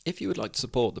If you would like to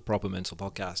support the Proper Mental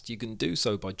Podcast, you can do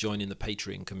so by joining the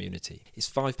Patreon community. It's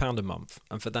 £5 a month,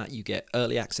 and for that you get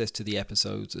early access to the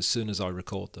episodes as soon as I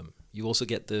record them. You also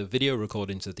get the video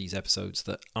recordings of these episodes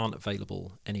that aren't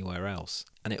available anywhere else.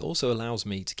 And it also allows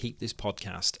me to keep this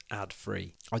podcast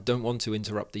ad-free. I don't want to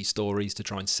interrupt these stories to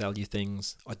try and sell you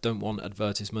things. I don't want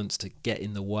advertisements to get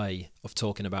in the way of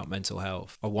talking about mental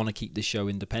health. I want to keep this show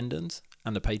independent,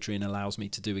 and the Patreon allows me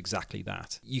to do exactly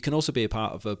that. You can also be a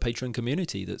part of a Patreon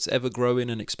community that's ever growing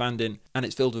and expanding, and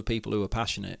it's filled with people who are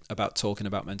passionate about talking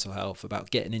about mental health,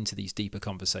 about getting into these deeper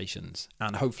conversations.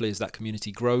 And hopefully as that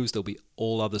community grows, there'll be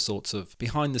all other sorts of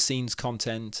behind the scenes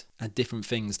content and different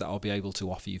things that I'll be able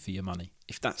to offer you for your money.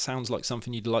 If that sounds like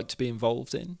something you'd like to be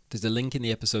involved in, there's a link in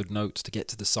the episode notes to get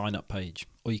to the sign up page,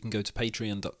 or you can go to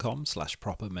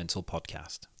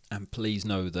patreon.com/propermentalpodcast. And please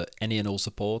know that any and all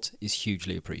support is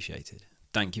hugely appreciated.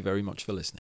 Thank you very much for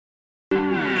listening.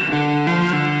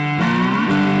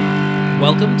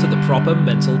 Welcome to the Proper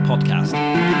Mental Podcast.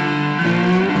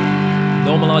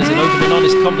 Normalising open and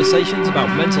honest conversations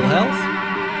about mental health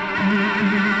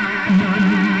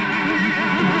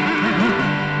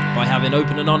by having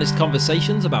open and honest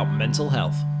conversations about mental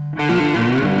health.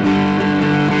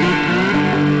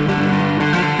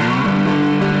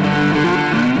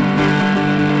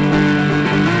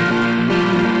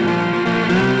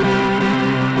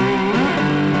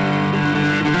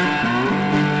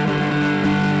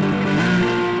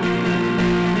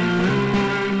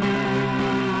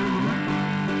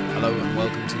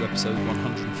 Episode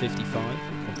 155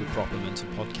 of the Proper Mental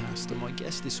Podcast, and my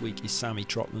guest this week is Sammy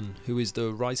Trotman, who is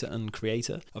the writer and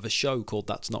creator of a show called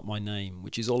That's Not My Name,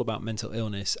 which is all about mental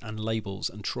illness and labels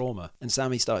and trauma. And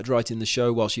Sammy started writing the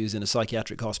show while she was in a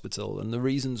psychiatric hospital, and the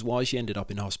reasons why she ended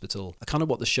up in hospital are kind of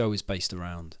what the show is based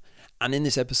around. And in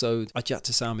this episode, I chat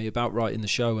to Sammy about writing the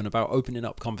show and about opening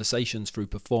up conversations through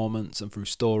performance and through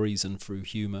stories and through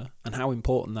humour, and how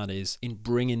important that is in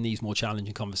bringing these more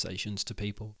challenging conversations to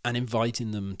people and inviting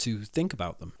them to think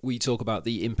about them. We talk about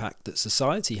the impact that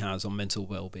society has on mental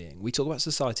well-being. We talk about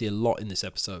society a lot in this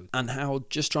episode, and how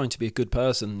just trying to be a good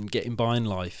person, getting by in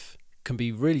life, can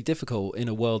be really difficult in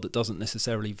a world that doesn't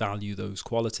necessarily value those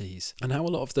qualities, and how a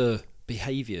lot of the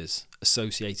behaviours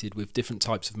associated with different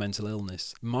types of mental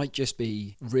illness might just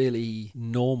be really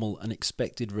normal and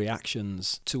expected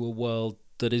reactions to a world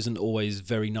that isn't always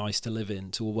very nice to live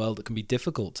in, to a world that can be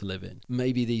difficult to live in.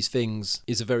 Maybe these things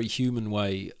is a very human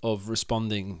way of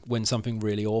responding when something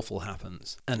really awful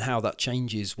happens, and how that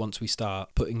changes once we start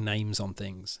putting names on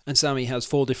things. And Sammy has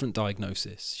 4 different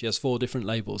diagnoses. She has 4 different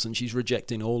labels, and she's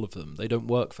rejecting all of them. They don't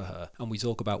work for her, and we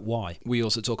talk about why. We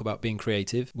also talk about being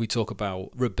creative. We talk about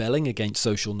rebelling against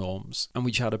social norms, and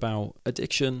we chat about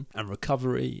addiction and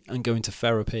recovery and going to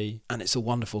therapy, and it's a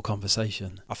wonderful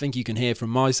conversation. I think you can hear from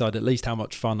my side at least how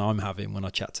much fun I'm having when I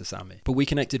chat to Sammy. But we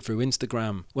connected through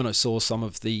Instagram when I saw some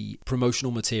of the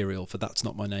promotional material for That's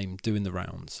Not My Name doing the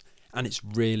rounds. And it's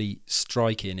really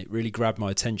striking. It really grabbed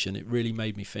my attention. It really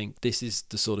made me think this is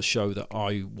the sort of show that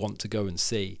I want to go and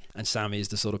see. And Sammy is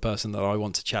the sort of person that I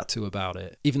want to chat to about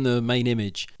it. Even the main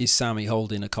image is Sammy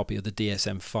holding a copy of the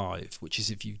DSM-5, which is,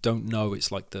 if you don't know,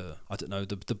 it's like the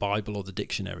Bible or the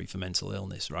dictionary for mental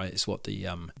illness, right? It's what the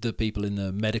people in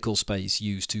the medical space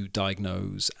use to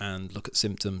diagnose and look at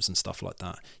symptoms and stuff like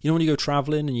that. You know, when you go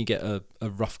traveling and you get a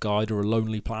rough guide or a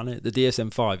Lonely Planet, the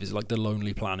DSM-5 is like the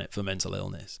Lonely Planet for mental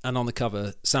illness. And on the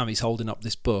cover, Sammy's holding up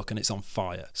this book and it's on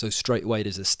fire. So straight away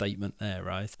there's a statement there,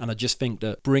 right? And I just think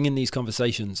that bringing these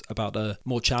conversations about the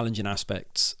more challenging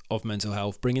aspects of mental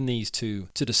health, bringing these to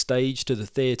the stage, to the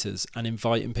theatres, and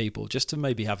inviting people just to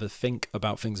maybe have a think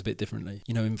about things a bit differently.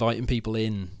 You know, inviting people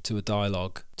in to a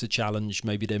dialogue to challenge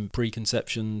maybe their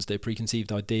preconceptions, their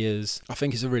preconceived ideas. I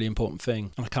think it's a really important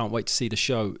thing, and I can't wait to see the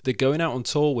show. They're going out on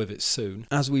tour with it soon.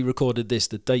 As we recorded this,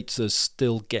 the dates are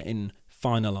still getting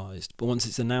finalised, but once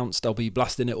it's announced, I'll be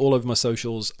blasting it all over my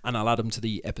socials, and I'll add them to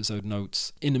the episode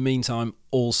notes. In the meantime,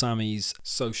 all Sammy's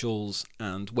socials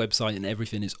and website and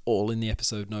everything is all in the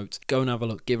episode notes. Go and have a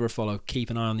look, give her a follow, keep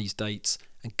an eye on these dates,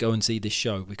 and go and see this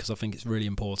show, because I think it's really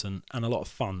important and a lot of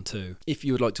fun too. If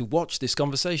you would like to watch this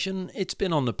conversation, it's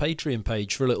been on the Patreon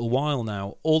page for a little while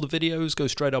now. All the videos go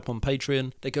straight up on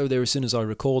Patreon. They go there as soon as I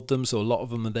record them, so a lot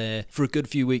of them are there for a good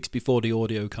few weeks before the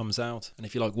audio comes out. And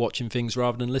if you like watching things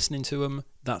rather than listening to them,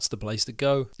 that's the place to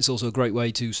go. It's also a great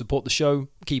way to support the show,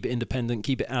 keep it independent,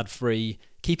 keep it ad-free,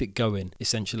 keep it going,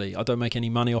 essentially. I don't make any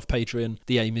money off Patreon.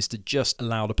 The aim is to just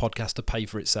allow the podcast to pay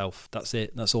for itself. That's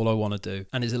it. That's all I want to do.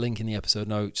 And there's a link in the episode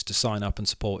notes to sign up and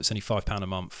support. It's only £5 a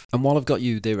month. And while I've got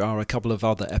you, there are a couple of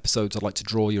other episodes I'd like to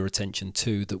draw your attention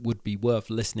to that would be worth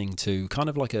listening to, kind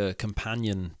of like a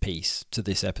companion piece to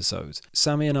this episode.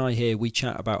 Sammy and I here, we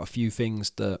chat about a few things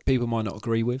that people might not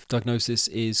agree with. Diagnosis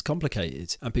is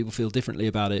complicated and people feel differently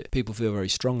about it. People feel very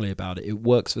strongly about it. It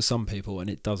works for some people and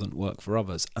it doesn't work for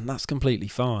others. And that's completely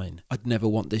fine. I'd never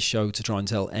want this show to try and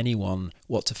tell anyone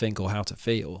what to think or how to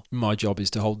feel. My job is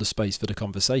to hold the space for the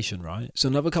conversation, right? So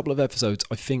another couple of episodes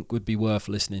I think would be worth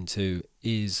listening to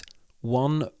is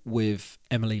one with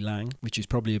Emily Lang, which is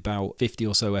probably about 50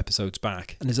 or so episodes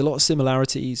back. And there's a lot of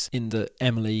similarities in that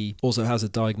Emily also has a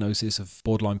diagnosis of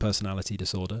borderline personality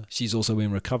disorder. She's also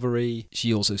in recovery.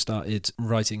 She also started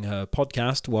writing her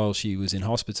podcast while she was in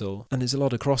hospital. And there's a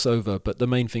lot of crossover, but the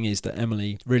main thing is that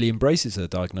Emily really embraces her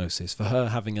diagnosis. For her,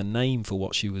 having a name for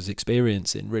what she was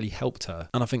experiencing really helped her.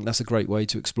 And I think that's a great way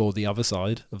to explore the other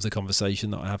side of the conversation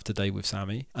that I have today with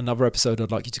Sammy. Another episode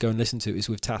I'd like you to go and listen to is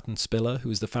with Tatan Spiller, who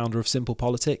is the founder of Simple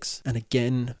Politics. And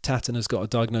again, Tatan has got a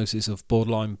diagnosis of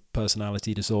borderline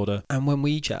personality disorder. And when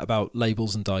we chat about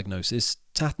labels and diagnosis,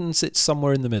 Tatan sits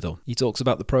somewhere in the middle. He talks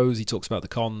about the pros, he talks about the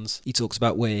cons, he talks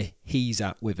about where he's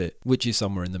at with it, which is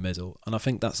somewhere in the middle. And I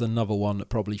think that's another one that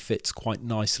probably fits quite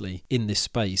nicely in this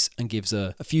space and gives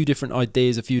a few different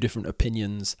ideas, a few different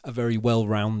opinions, a very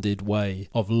well-rounded way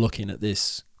of looking at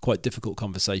this quite difficult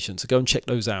conversation. So go and check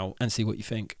those out and see what you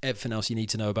think. Everything else you need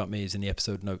to know about me is in the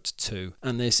episode notes too.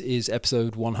 And this is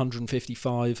episode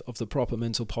 155 of the Proper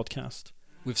Mental Podcast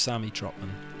with Sammy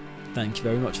Trotman. Thank you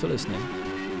very much for listening.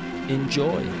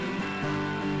 Enjoy.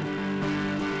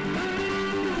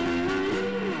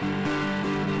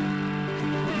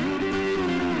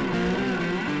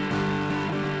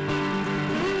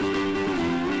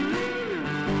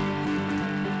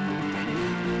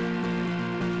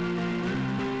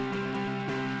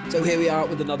 So here we are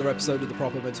with another episode of the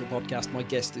Proper Mental Podcast. My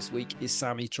guest this week is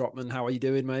Sammy Trotman. How are you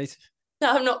doing, mate?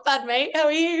 No, I'm not bad, mate. How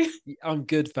are you? I'm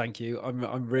good, thank you.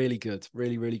 I'm really good,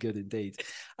 really good indeed.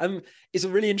 It's a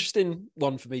really interesting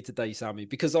one for me today, Sammy,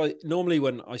 because I normally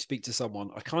when I speak to someone,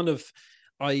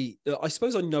 I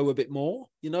suppose I know a bit more,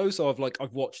 so I've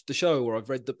watched the show or I've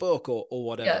read the book or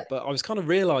whatever. Yeah. But I was kind of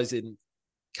realizing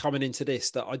coming into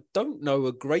this that I don't know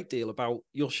a great deal about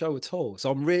your show at all. So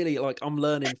I'm really I'm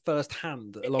learning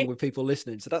firsthand along with people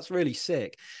listening. So that's really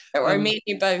sick. Don't worry, me and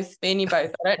you both. I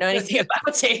don't know anything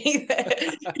about it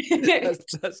either.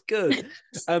 that's good.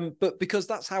 But because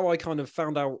that's how I kind of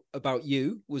found out about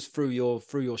you was through your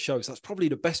show. So that's probably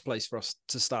the best place for us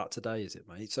to start today, is it,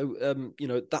 mate? So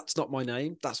That's Not My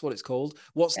Name. That's what it's called.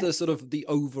 What's the sort of the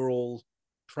overall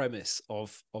premise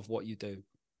of what you do?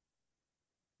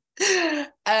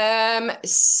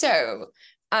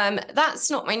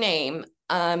 That's Not My Name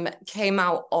came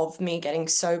out of me getting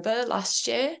sober last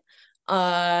year,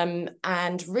 and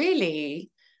really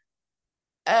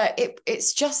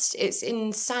it's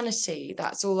insanity.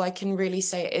 That's all I can really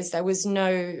say it is. There was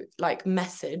no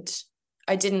method.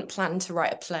 I didn't plan to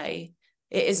write a play.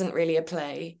 It isn't really a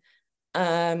play.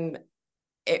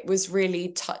 It was really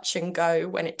touch and go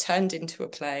when it turned into a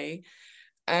play.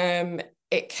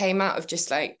 It came out of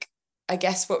just I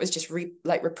guess what was just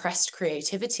repressed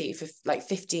creativity for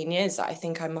 15 years that I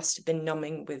think I must have been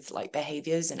numbing with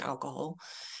behaviors and alcohol.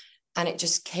 And it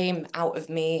just came out of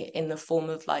me in the form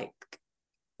of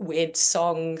weird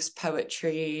songs,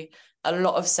 poetry, a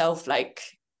lot of self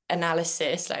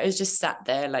analysis. I was just sat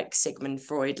there Sigmund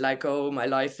Freud, oh, my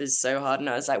life is so hard. And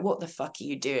I was like, what the fuck are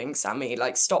you doing, Sammy?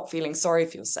 Stop feeling sorry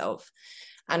for yourself.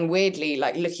 And weirdly,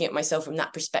 looking at myself from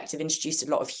that perspective introduced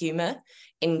a lot of humor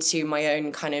into my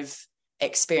own kind of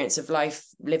experience of life,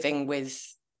 living with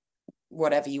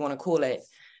whatever you want to call it.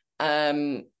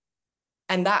 And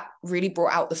that really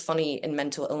brought out the funny in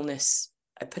mental illness.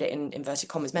 I put it in inverted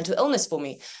commas, mental illness for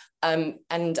me. And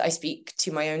I speak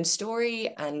to my own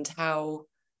story and how,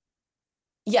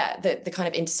 the kind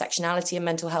of intersectionality in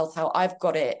mental health, how I've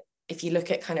got it. If you look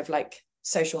at kind of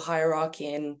social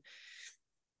hierarchy and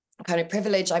kind of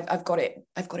privilege, I've got it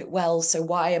well, so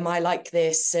why am I like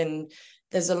this? And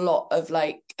there's a lot of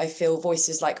I feel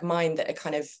voices like mine that are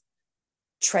kind of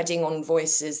treading on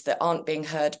voices that aren't being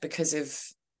heard because of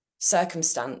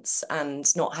circumstance and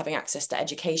not having access to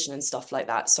education and stuff like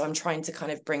that. So I'm trying to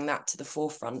kind of bring that to the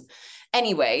forefront.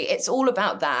 Anyway, it's all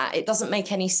about that. It doesn't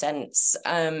make any sense.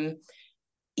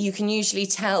 You can usually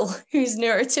tell who's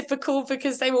neurotypical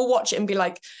because they will watch it and be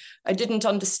like, I didn't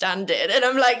understand it. And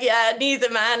I'm like, yeah, neither,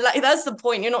 man. That's the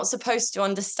point. You're not supposed to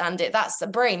understand it. That's the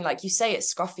brain. You say,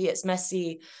 it's scruffy, it's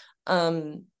messy.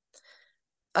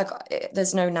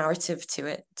 there's no narrative to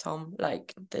it, Tom.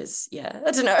 Like there's,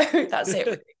 I don't know. That's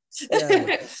it.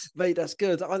 Yeah, mate, that's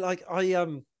good. I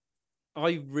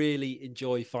really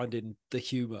enjoy finding the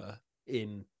humor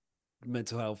in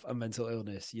mental health and mental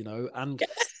illness, and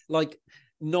like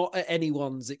not at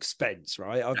anyone's expense,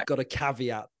 right? I've got to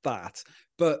caveat that.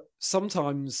 But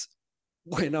sometimes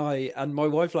and my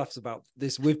wife laughs about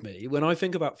this with me, when I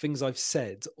think about things I've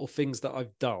said or things that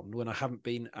I've done when I haven't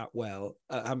been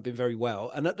haven't been very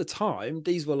well. And at the time,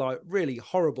 these were like really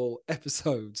horrible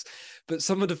episodes. But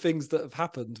some of the things that have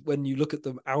happened when you look at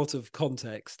them out of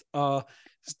context are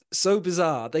so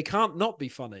bizarre. They can't not be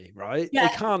funny, right? Yeah.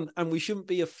 They can't, and we shouldn't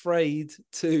be afraid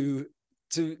to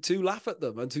laugh at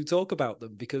them and to talk about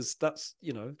them, because that's,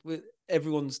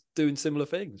 everyone's doing similar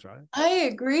things, right? I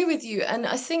agree with you. And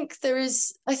I think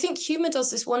humor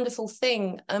does this wonderful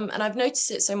thing. And I've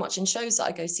noticed it so much in shows that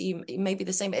I go see, maybe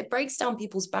the same. It breaks down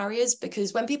people's barriers,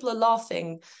 because when people are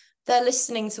laughing, they're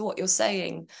listening to what you're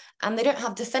saying and they don't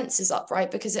have defenses up,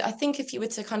 right? Because I think if you were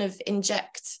to kind of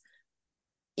inject,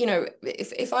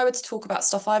 if I were to talk about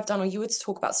stuff I've done, or you were to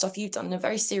talk about stuff you've done in a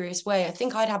very serious way, I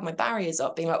think I'd have my barriers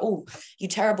up, being like, oh, you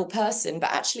terrible person.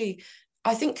 But actually,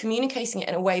 I think communicating it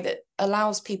in a way that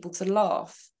allows people to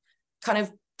laugh kind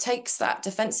of takes that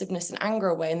defensiveness and anger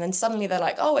away. And then suddenly they're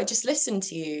like, oh, I just listened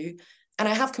to you and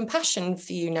I have compassion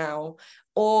for you now.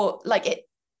 Or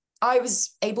I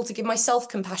was able to give myself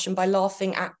compassion by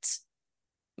laughing at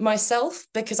myself,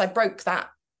 because I broke that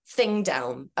thing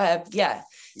down.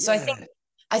 So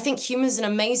I think humor is an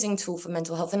amazing tool for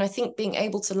mental health. And I think being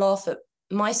able to laugh at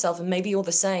myself, and maybe you're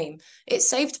the same, it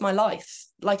saved my life.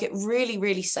 Like it really,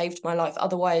 really saved my life.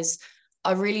 Otherwise,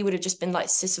 I really would have just been like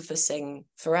Sisyphusing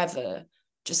forever,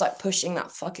 just like pushing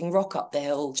that fucking rock up the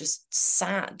hill, just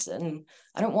sad. And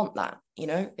I don't want that,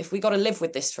 If we got to live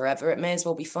with this forever, it may as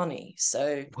well be funny.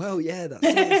 So, well, yeah, that's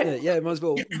it, isn't it? Yeah, might as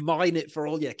well mine it for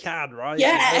all you can, right?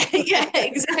 Yeah, yeah,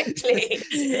 exactly.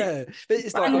 Yeah, but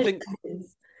it's like, I think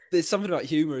there's something about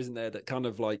humor, isn't there, that kind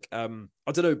of like, I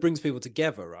don't know, it brings people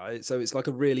together, right? So it's like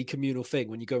a really communal thing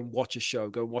when you go and watch a show,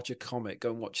 go and watch a comic, go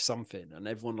and watch something, and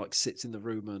everyone like sits in the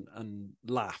room and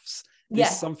laughs. There's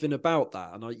something about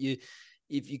that. And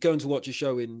if you're going to watch a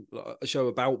show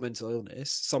about mental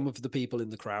illness, some of the people in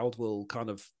the crowd will kind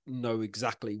of know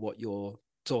exactly what you're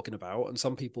talking about, and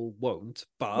some people won't,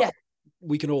 but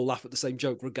we can all laugh at the same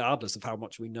joke regardless of how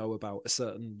much we know about a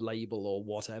certain label or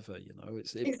whatever,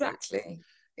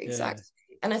 Exactly.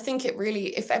 And I think it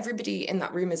really, if everybody in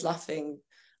that room is laughing,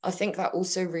 I think that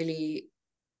also really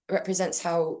represents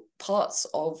how parts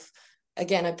of,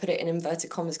 again, I put it in inverted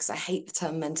commas because I hate the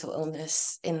term mental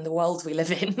illness in the world we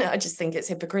live in. I just think it's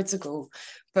hypocritical.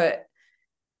 But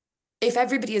if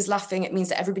everybody is laughing, it means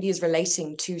that everybody is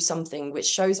relating to something, which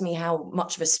shows me how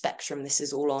much of a spectrum this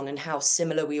is all on, and how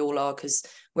similar we all are, because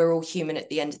we're all human at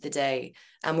the end of the day,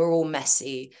 and we're all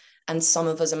messy. And some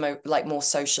of us are more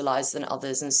socialized than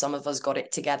others, and some of us got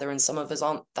it together, and some of us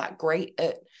aren't that great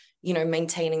at,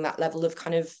 maintaining that level of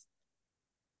kind of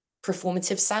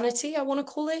performative sanity, I want to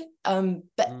call it.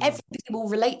 But everybody will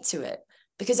relate to it,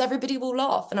 because everybody will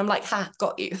laugh. And I'm like,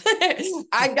 got you.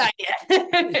 I got you.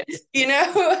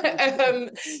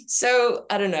 So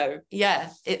I don't know.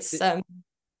 Yeah, it's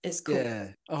cool.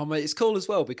 Yeah. Oh, mate, it's cool as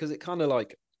well, because it kind of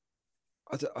like,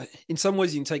 in some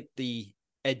ways you can take the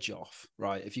edge off,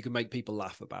 right? If you can make people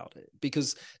laugh about it,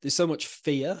 because there's so much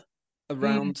fear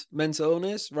around mental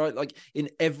illness, right? Like in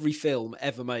every film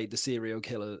ever made, the serial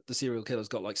killer's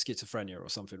got like schizophrenia or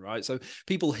something, right? So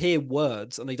people hear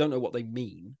words and they don't know what they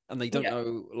mean, and they don't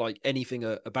know like anything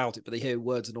about it, but they hear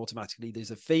words and automatically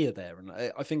there's a fear there. And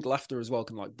I think laughter as well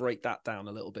can like break that down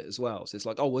a little bit as well. So it's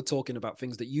like, oh, we're talking about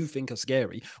things that you think are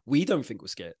scary. We don't think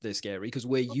they're scary, because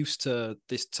we're used to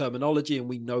this terminology and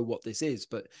we know what this is,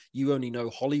 but you only know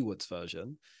Hollywood's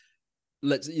version.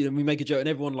 We make a joke and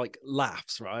everyone like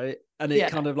laughs, right? And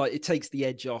it kind of like, it takes the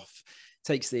edge off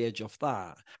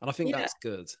that. And I think that's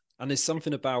good. And there's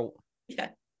something about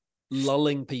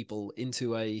lulling people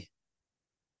into a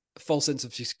false sense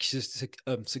of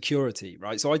security,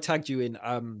 right? So I tagged you in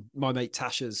my mate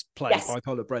Tasha's play,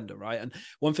 Bipolar Brenda, right? And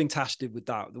one thing Tash did with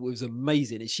that was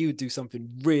amazing is she would do something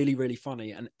really, really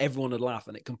funny and everyone would laugh,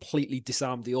 and it completely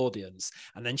disarmed the audience.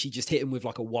 And then she just hit him with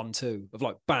like a 1-2 of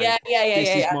like, bang,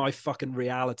 this is my fucking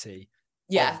reality.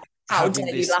 How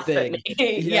dare you laugh at me?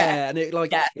 And it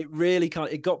like it really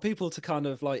it got people to kind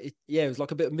of like it was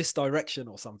like a bit of misdirection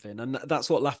or something. And that's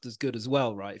what laughter's good as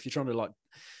well, right? If you're trying to like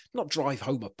not drive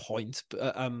home a point,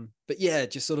 but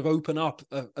just sort of open up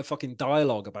a fucking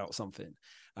dialogue about something.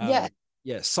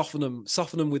 Soften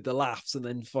them with the laughs, and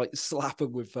then slap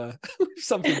them with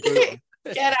something brutal.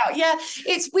 Get out. Yeah,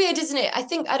 it's weird, isn't it?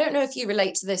 I don't know if you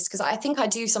relate to this, because I think I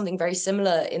do something very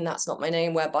similar in That's Not My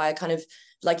Name, whereby I kind of,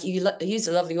 like, you use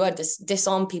a lovely word,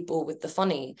 disarm people with the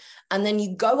funny, and then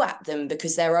you go at them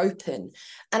because they're open.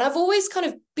 And I've always kind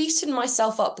of beaten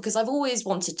myself up because I've always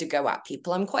wanted to go at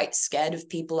people. I'm quite scared of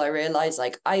people. I realize,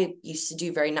 like, I used to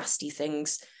do very nasty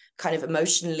things kind of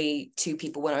emotionally to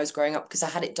people when I was growing up because I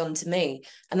had it done to me,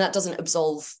 and that doesn't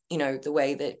absolve, the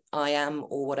way that I am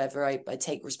or whatever. I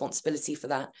take responsibility for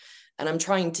that, and I'm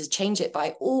trying to change it, but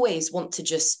I always want to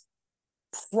just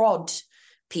prod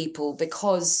people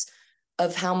because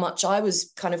of how much I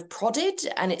was kind of prodded,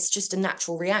 and it's just a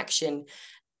natural reaction.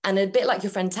 And a bit like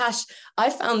your friend Tash,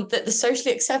 I found that the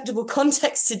socially acceptable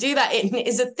context to do that in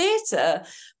is a theatre,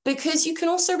 because you can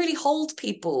also really hold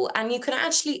people and you can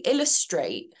actually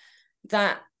illustrate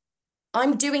that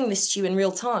I'm doing this to you in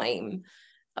real time.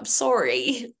 I'm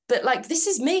sorry, but like, this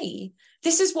is me.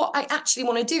 This is what I actually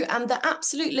want to do. And the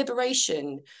absolute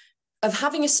liberation of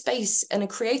having a space and a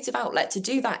creative outlet to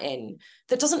do that in,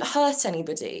 that doesn't hurt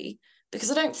anybody, because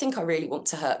I don't think I really want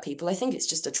to hurt people. I think it's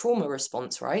just a trauma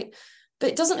response, right? But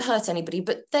it doesn't hurt anybody,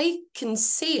 but they can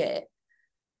see it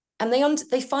and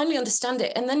they finally understand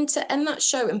it. And then to end that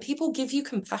show and people give you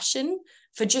compassion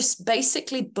for just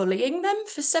basically bullying them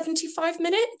for 75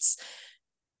 minutes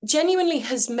genuinely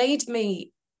has made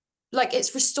me, like,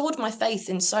 it's restored my faith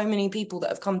in so many people that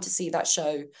have come to see that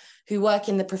show, who work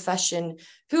in the profession,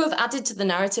 who have added to the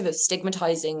narrative of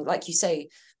stigmatizing, like you say,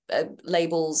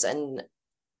 labels and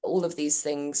all of these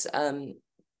things.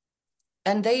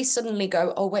 And they suddenly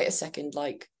go, oh, wait a second,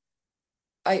 like,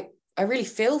 I really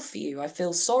feel for you. I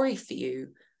feel sorry for you.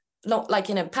 Not like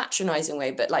in a patronizing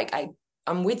way, but like,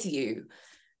 I'm with you.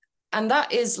 And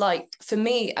that is, like, for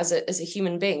me as a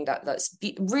human being, that's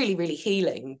really, really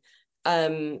healing.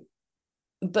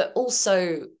 But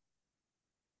also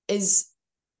is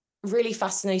really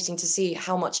fascinating to see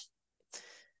how much,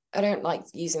 I don't like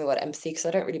using the word empathy because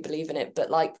I don't really believe in it, but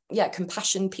like, yeah,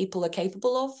 compassion people are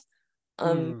capable of.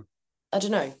 I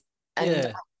don't know. And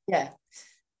yeah,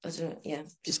 I don't know. Yeah.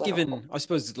 It's giving, I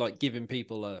suppose, it's like giving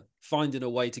people finding a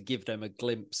way to give them a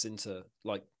glimpse into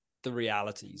like the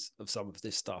realities of some of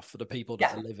this stuff for the people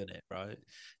that are living it, right?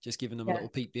 Just giving them a little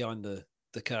peek behind the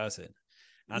curtain.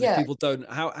 And if people don't,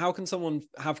 how can someone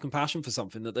have compassion for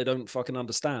something that they don't fucking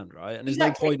understand, right? And there's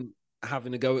no point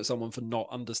having to go at someone for not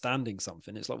understanding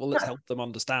something. It's like, well, let's help them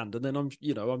understand, and then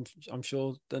I'm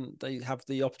sure then they have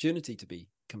the opportunity to be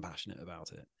compassionate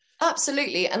about it.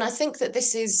 Absolutely. And I think that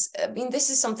this is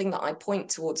something that I point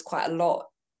towards quite a lot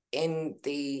in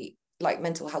the like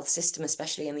mental health system,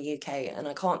 especially in the UK. And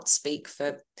I can't speak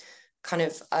for kind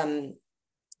of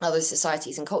other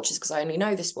societies and cultures because I only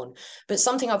know this one. But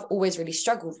something I've always really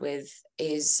struggled with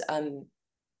is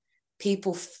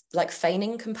people like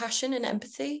feigning compassion and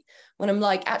empathy, when I'm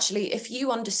like, actually, if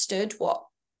you understood what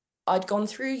I'd gone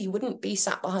through, you wouldn't be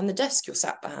sat behind the desk you're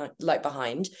sat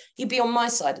behind, you'd be on my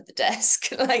side of the desk.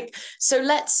 Like, so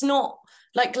let's not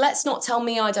tell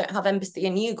me I don't have empathy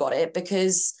and you got it,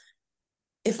 because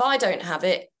if I don't have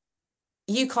it,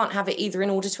 you can't have it either in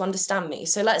order to understand me.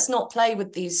 So let's not play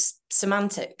with these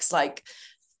semantics. Like,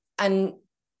 and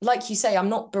like you say, I'm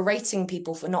not berating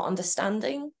people for not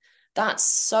understanding. That's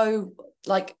so,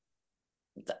 like,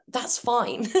 that's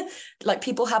fine. Like,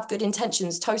 people have good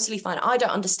intentions, totally fine. I don't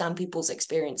understand people's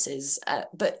experiences,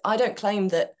 but I don't claim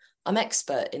that I'm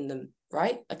expert in them,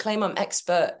 right? I claim I'm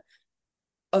expert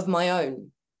of my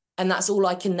own, and that's all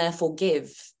I can therefore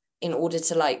give in order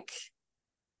to like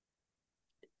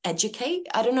educate.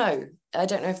 I don't know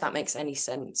if that makes any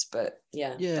sense, but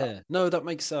no, that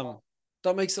makes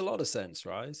a lot of sense,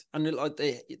 right? And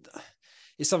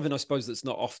it's something I suppose that's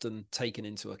not often taken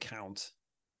into account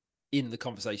in the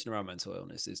conversation around mental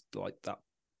illness, is like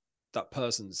that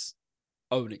person's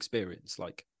own experience.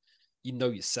 Like,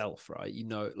 yourself, right?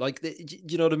 Like, do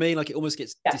you know what I mean? Like, it almost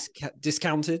gets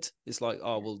discounted. It's like,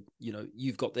 oh, well,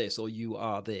 you've got this, or you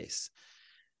are this.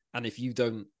 And if you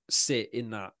don't sit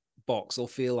in that box or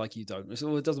feel like you don't, it's,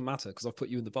 well, it doesn't matter because I've put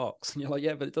you in the box. And you're like,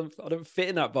 yeah, but I don't fit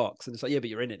in that box. And it's like, yeah, but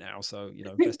you're in it now. So,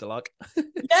 best of luck.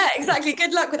 Yeah, exactly.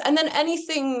 Good luck with, and then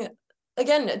anything,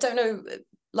 again, I don't know,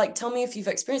 like, tell me if you've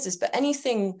experienced this, but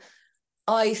anything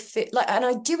I fit like, and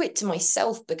I do it to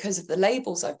myself because of the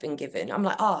labels I've been given. I'm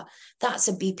like, that's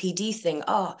a BPD thing.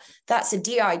 That's a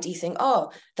DID thing.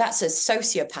 That's a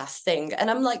sociopath thing.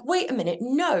 And I'm like, wait a minute,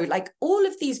 no, like, all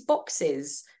of these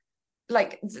boxes,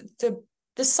 like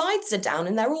the sides are down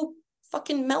and they're all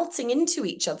fucking melting into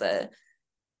each other.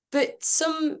 But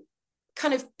some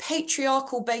kind of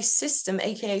patriarchal based system,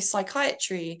 aka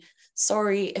psychiatry,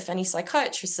 sorry if any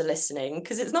psychiatrists are listening,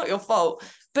 because it's not your fault,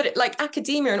 but like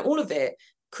academia and all of it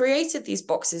created these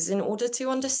boxes in order to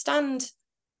understand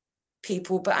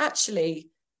people, but actually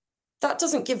that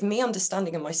doesn't give me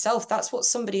understanding of myself. That's what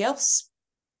somebody else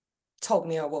told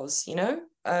me I was, you know?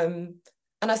 And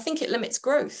I think it limits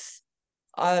growth.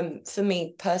 For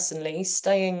me personally,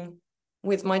 staying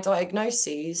with my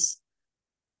diagnoses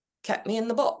kept me in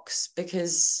the box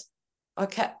because I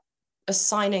kept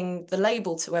assigning the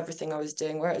label to everything I was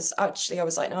doing, whereas actually I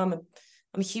was like, no, I'm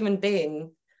a human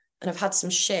being, and I've had some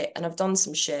shit and I've done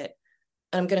some shit,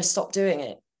 and I'm going to stop doing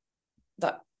it.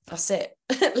 That's it.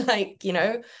 Like, you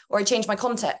know, or I change my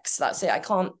context. That's it. I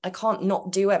can't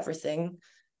not do everything.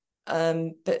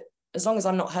 But as long as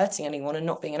I'm not hurting anyone and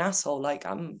not being an asshole, like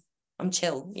I'm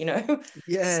chill, you know.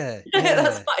 Yeah, That's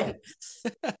yeah. fine.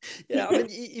 Yeah, I mean,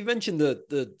 you mentioned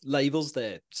the labels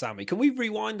there, Sammy. Can we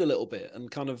rewind a little bit and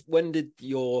kind of, when did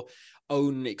your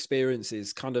own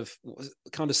experiences kind of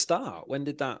start? When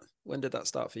did that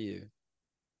start for you?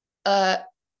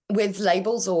 With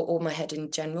labels or my head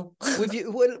in general? With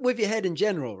your head in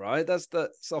general, right? That's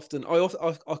often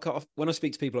when I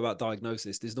speak to people about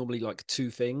diagnosis, there's normally like two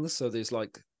things. So there's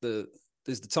like there's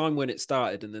the time when it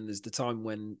started, and then there's the time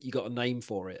when you got a name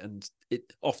for it, and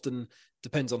it often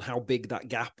depends on how big that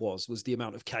gap was the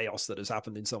amount of chaos that has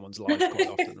happened in someone's life quite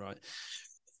often, right?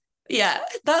 Yeah,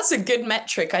 that's a good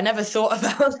metric. I never thought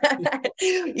about that.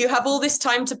 You have all this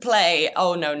time to play.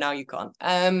 Oh no, now you can't.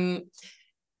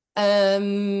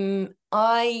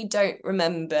 I don't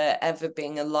remember ever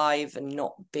being alive and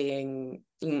not feeling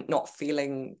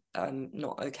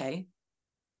not okay.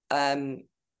 I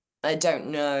don't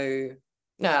know.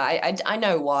 No, I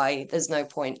know why. There's no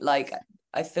point. Like,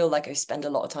 I feel like I spend a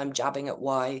lot of time jabbing at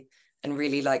why, and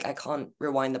really, like, I can't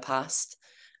rewind the past.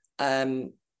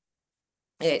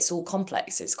 It's all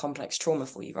complex. It's complex trauma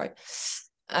for you, right?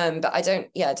 But I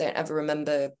don't ever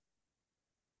remember.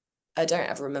 I don't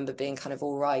ever remember being kind of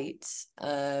all right.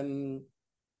 And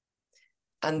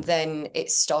then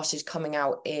it started coming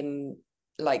out in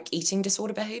like eating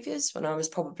disorder behaviors when I was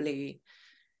probably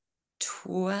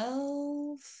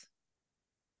 12.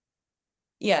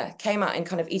 Yeah, came out in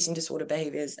kind of eating disorder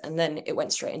behaviors, and then it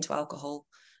went straight into alcohol.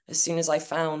 As soon as I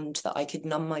found that I could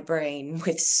numb my brain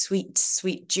with sweet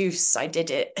juice, I did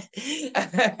it.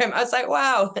 I was like,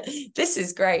 wow, this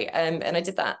is great. And I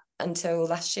did that until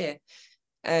last year.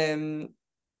 And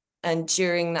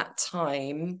during that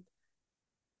time,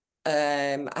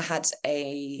 I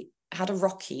had a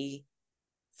rocky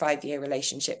 5-year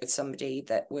relationship with somebody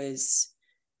that was,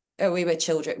 we were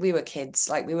children, we were kids,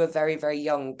 like we were very, very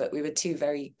young, but we were two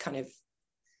very kind of,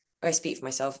 I speak for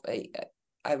myself,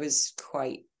 I was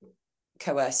quite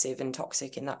coercive and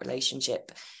toxic in that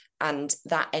relationship. And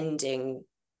that ending,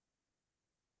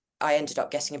 I ended up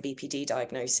getting a BPD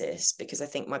diagnosis because I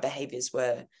think my behaviors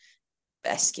were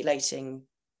escalating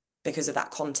because of that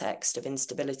context of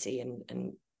instability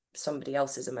and somebody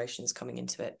else's emotions coming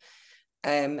into it.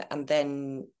 And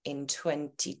then in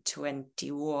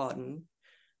 2021,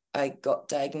 I got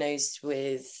diagnosed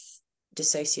with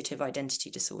dissociative identity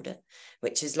disorder,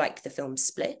 which is like the film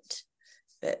Split,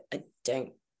 but I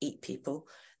don't eat people,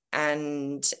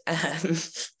 and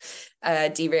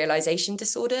derealization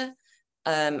disorder,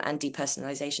 and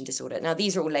depersonalization disorder. Now,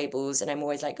 these are all labels, and I'm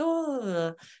always like,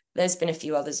 oh, there's been a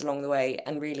few others along the way,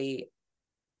 and really,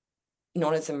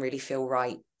 none of them really feel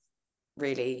right.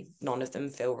 Really, none of them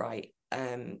feel right.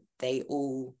 They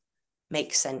all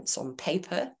make sense on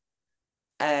paper,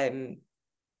 but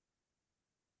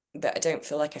I don't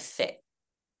feel like I fit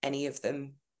any of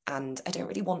them, and I don't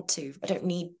really want to. I don't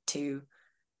need to.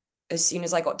 As soon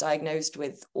as I got diagnosed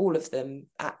with all of them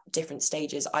at different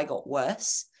stages, I got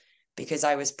worse because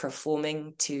I was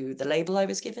performing to the label I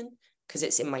was given, because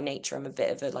it's in my nature. I'm a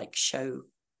bit of a like show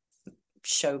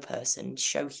person,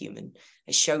 show human.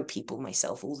 I show people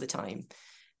myself all the time.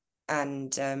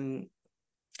 And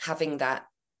having that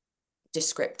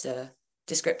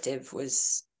descriptive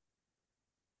was,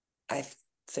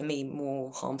 for me,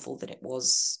 more harmful than it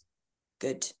was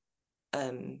good.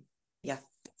 Yeah,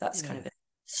 that's kind of it.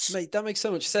 Mate, that makes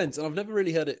so much sense. And I've never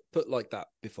really heard it put like that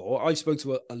before. I spoke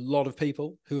to a lot of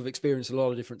people who have experienced a lot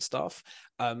of different stuff.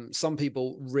 Some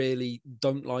people really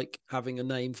don't like having a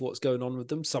name for what's going on with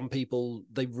them. Some people,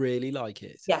 they really like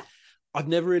it. Yeah. I've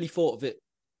never really thought of it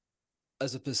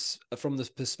as from the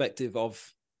perspective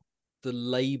of the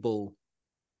label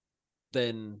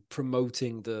then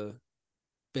promoting the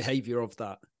behavior of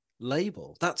that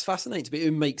label. That's fascinating to me.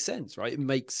 It makes sense, right? It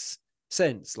makes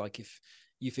sense. Like, if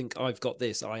you think I've got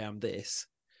this, I am this.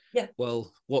 Yeah.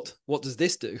 Well, what does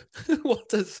this do? what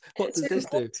does this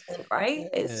do? Right?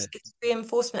 Yeah. It's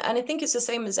reinforcement. And I think it's the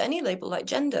same as any label, like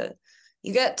gender.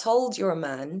 You get told you're a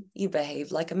man, you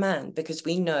behave like a man, because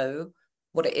we know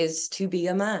what it is to be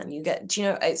a man. You get, do you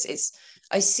know, it's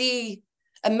I see,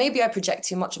 and maybe I project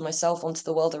too much of myself onto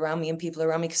the world around me and people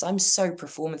around me because I'm so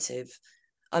performative.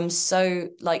 I'm so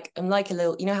like, I'm like a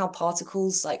little, you know how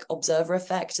particles like observer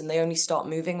effect and they only start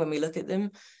moving when we look at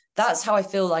them? That's how I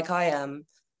feel like I am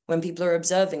when people are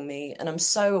observing me. And I'm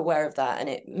so aware of that. And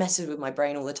it messes with my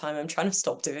brain all the time. I'm trying to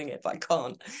stop doing it, but I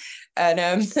can't.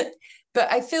 And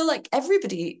but I feel like I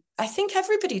think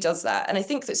everybody does that. And I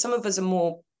think that some of us are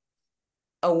more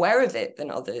aware of it than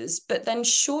others. But then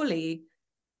surely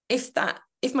if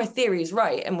my theory is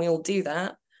right and we all do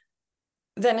that,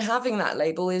 then having that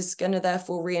label is going to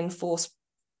therefore reinforce,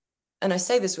 and I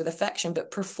say this with affection, but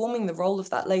performing the role of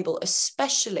that label,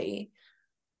 especially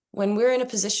when we're in a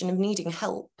position of needing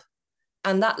help.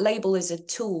 And that label is a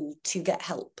tool to get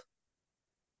help.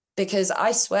 Because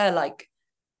I swear, like,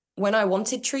 when I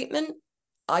wanted treatment,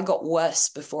 I got worse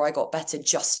before I got better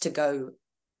just to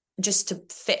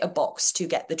fit a box to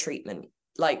get the treatment.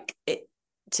 Like, it,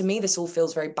 to me, this all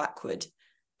feels very backward.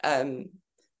 But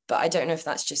I don't know if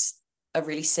that's just a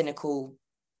really cynical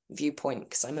viewpoint,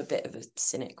 because I'm a bit of a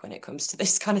cynic when it comes to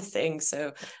this kind of thing.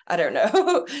 So I don't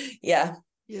know. Yeah.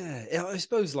 Yeah, I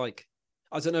suppose, like,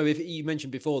 I don't know if you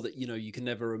mentioned before that, you know, you can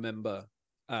never remember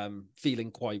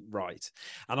feeling quite right.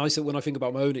 And I said, when I think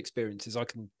about my own experiences, I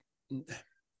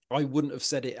wouldn't have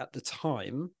said it at the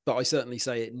time, but I certainly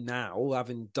say it now,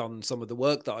 having done some of the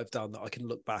work that I've done, that I can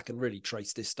look back and really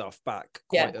trace this stuff back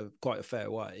quite a fair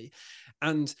way.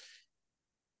 And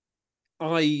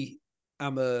I'm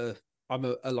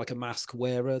like a mask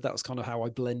wearer. That was kind of how I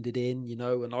blended in, you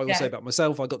know. And I will say about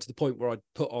myself, I got to the point where I'd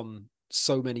put on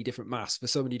so many different masks for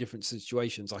so many different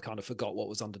situations, I kind of forgot what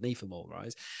was underneath them all,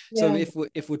 right? So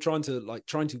if we're trying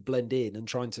to blend in and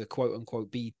trying to quote unquote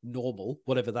be normal,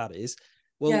 whatever that is,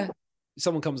 well,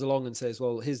 someone comes along and says,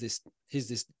 well, here's this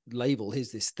label,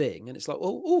 here's this thing, and it's like,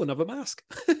 oh, another mask.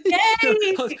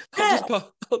 I'll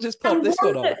just pop this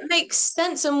one on. That makes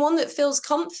sense, and one that feels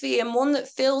comfy, and one that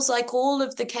feels like all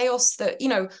of the chaos that, you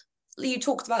know, you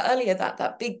talked about earlier,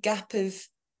 that big gap of,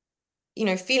 you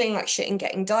know, feeling like shit and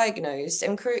getting diagnosed,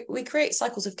 and we create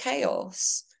cycles of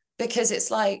chaos because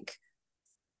it's like,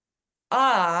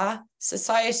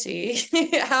 society,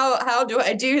 how do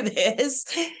I do this?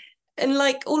 And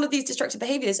like all of these destructive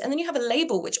behaviors, and then you have a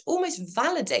label which almost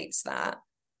validates that,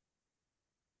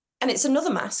 and it's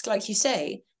another mask, like you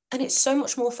say, and it's so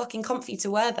much more fucking comfy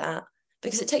to wear that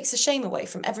because it takes the shame away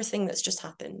from everything that's just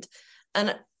happened.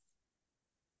 And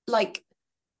like,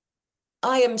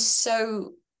 I'm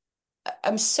so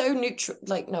neutral.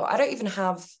 Like, no, I don't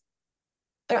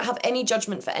have any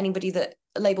judgment for anybody that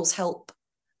labels help.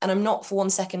 And I'm not for one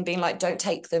second being like, don't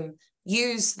take them.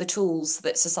 Use the tools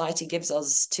that society gives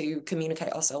us to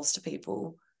communicate ourselves to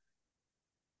people.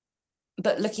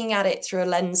 But looking at it through a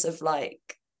lens of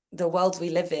like, the world we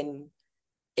live in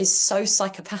is so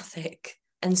psychopathic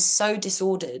and so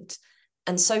disordered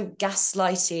and so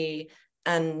gaslighty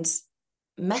and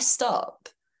messed up.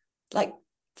 Like,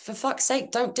 for fuck's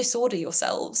sake, don't disorder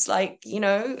yourselves. Like, you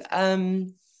know, I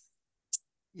don't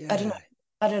know.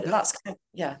 That's kind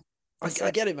of,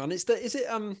 I get it, man.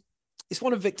 It's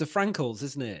one of Viktor Frankl's,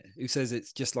 isn't it? Who says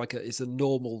it's just like it's a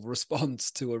normal response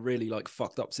to a really like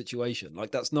fucked up situation.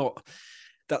 Like that's not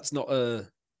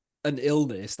an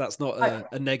illness. That's not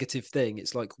a negative thing.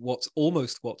 It's like what's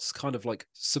kind of like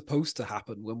supposed to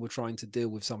happen when we're trying to deal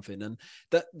with something. And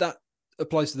that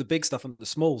applies to the big stuff and the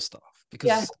small stuff,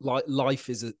 because life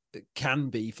can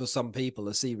be for some people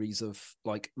a series of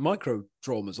like micro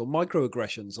traumas or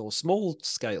microaggressions or small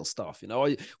scale stuff. You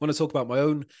know, when I talk about my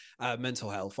own mental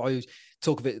health, I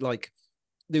talk of it like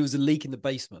there was a leak in the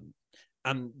basement,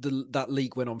 and that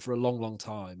leak went on for a long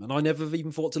time, and I never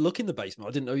even thought to look in the basement.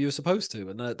 I didn't know you were supposed to,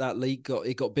 and that leak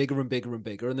got bigger and bigger and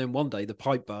bigger, and then one day the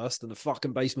pipe burst and the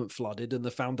fucking basement flooded and the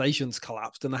foundations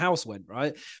collapsed and the house went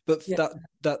right. But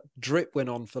that drip went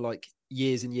on for like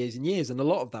years and years and years, and a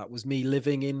lot of that was me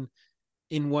living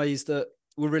in ways that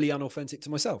were really unauthentic to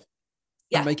myself.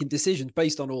 And making decisions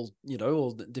based on all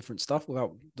the different stuff,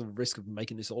 without the risk of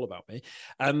making this all about me.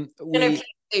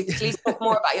 Please talk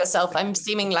more about yourself. I'm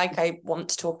seeming like I want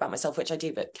to talk about myself, which I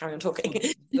do, but carry on talking.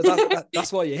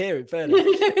 That's why you're here, in fairness.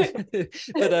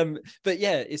 but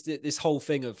yeah, it's this whole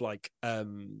thing of like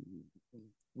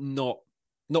not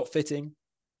fitting,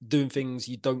 doing things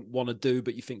you don't want to do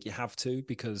but you think you have to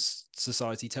because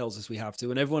society tells us we have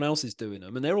to, and everyone else is doing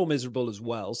them and they're all miserable as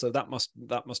well, so that must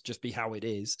just be how it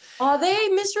is. Are they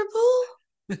miserable?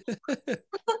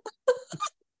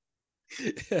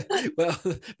 Well,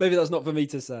 maybe that's not for me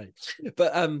to say,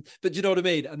 but you know what I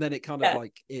mean. And then it kind of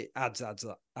like it adds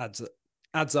up, and it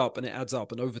adds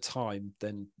up, and over time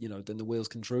then the wheels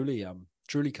can truly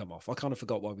truly come off. I kind of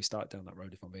forgot why we started down that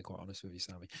road, if I'm being quite honest with you,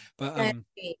 Sammy. But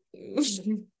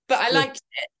but I the, liked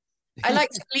it. I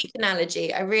liked your leak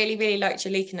analogy. I really, really liked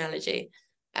your leak analogy.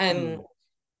 mm,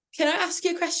 Can I ask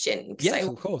you a question? Because yes,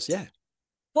 of course, yeah.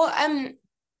 what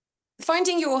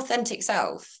finding your authentic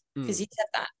self, because Mm, you said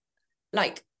that,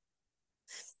 like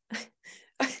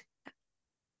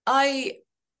I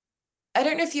I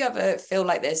don't know if you ever feel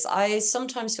like this. I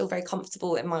sometimes feel very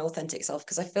comfortable in my authentic self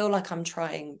because I feel like I'm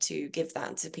trying to give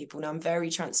that to people. Now I'm very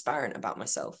transparent about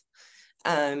myself.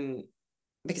 Um,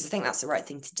 because I think that's the right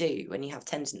thing to do when you have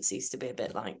tendencies to be a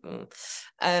bit like,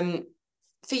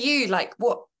 for you, like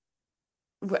what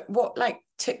like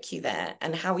took you there,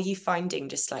 and how are you finding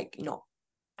just like not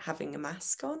having a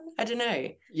mask on? I don't know. I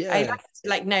like yeah, to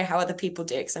like know how other people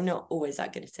do it because I'm not always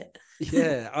that good at it.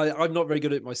 yeah. I'm not very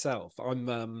good at it myself.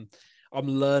 I'm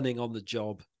learning on the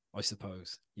job, I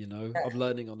suppose. You know, I'm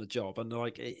learning on the job, and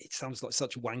like it sounds like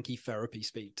such wanky therapy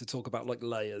speak to talk about like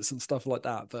layers and stuff like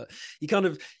that. But you kind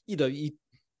of, you know, you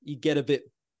get a bit.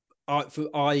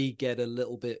 I get a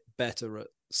little bit better at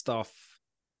stuff,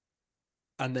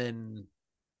 and then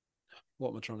what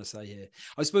am I trying to say here?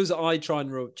 I suppose I try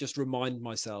and just remind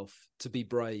myself to be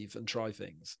brave and try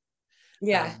things.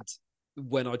 Yeah. And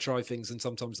when I try things, and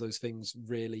sometimes those things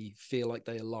really feel like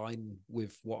they align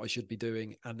with what I should be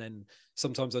doing, and then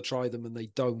sometimes I try them and they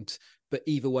don't. But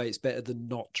either way, it's better than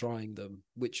not trying them,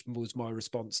 which was my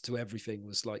response to everything,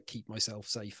 was like keep myself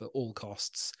safe at all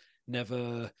costs,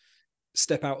 never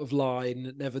step out of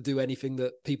line, never do anything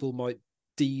that people might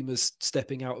deem as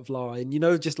stepping out of line, you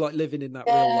know, just like living in that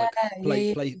real Yeah,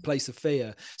 like yeah, place of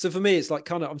fear. So for me, it's like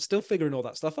kind of, I'm still figuring all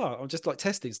that stuff out. I'm just like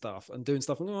testing stuff and doing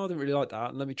stuff, and oh, I didn't really like that,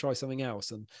 and let me try something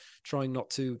else, and trying not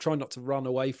to run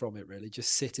away from it, really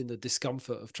just sit in the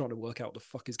discomfort of trying to work out what the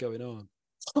fuck is going on.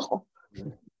 Oh,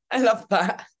 I love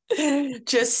that.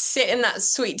 Just sit in that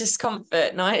sweet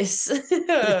discomfort. Nice.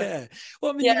 Yeah,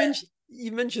 well, I mean, Yeah.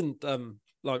 you mentioned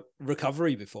like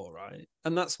recovery before, right?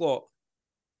 And that's what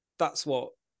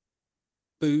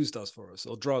booze does for us,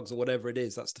 or drugs, or whatever it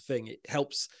is. That's the thing, it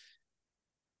helps,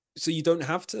 so you don't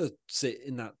have to sit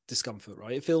in that discomfort,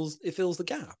 right? It fills the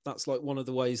gap. That's like one of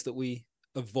the ways that we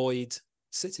avoid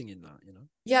sitting in that, you know.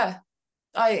 Yeah.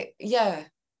 Yeah.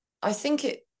 I think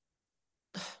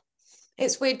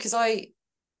it's weird because I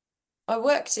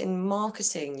worked in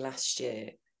marketing last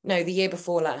year. No, the year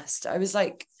before last. I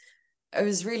didn't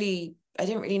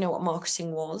really know what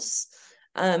marketing was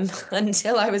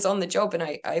until I was on the job, and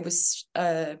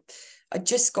I'd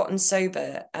just gotten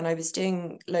sober, and I was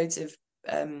doing loads of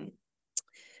kind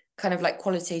of like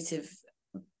qualitative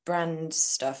brand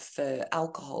stuff for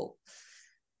alcohol.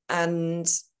 And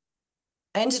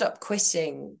I ended up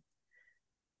quitting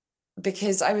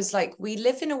because I was like, we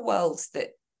live in a world that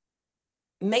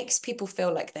makes people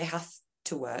feel like they have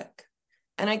to work.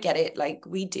 And I get it, like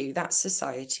we do, that's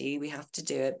society, we have to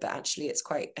do it. But actually, it's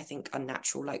quite, I think,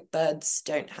 unnatural. Like birds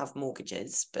don't have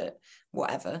mortgages, but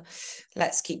whatever,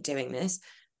 let's keep doing this.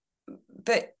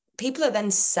 But people are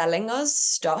then selling us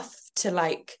stuff to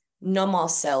like numb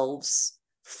ourselves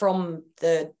from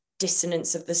the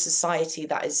dissonance of the society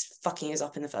that is fucking us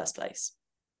up in the first place.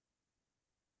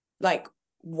 Like,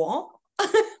 what?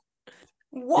 Yeah,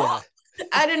 What?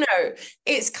 I don't know.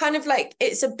 It's kind of like,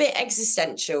 it's a bit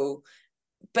existential,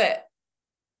 but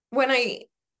when I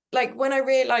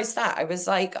realized that, I was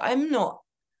like, I'm not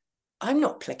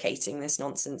placating this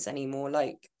nonsense anymore.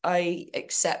 Like I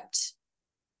accept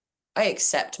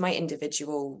my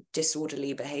individual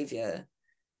disorderly behavior,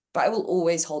 but I will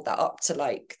always hold that up to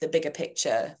like the bigger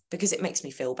picture because it makes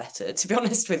me feel better, to be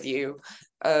honest with you.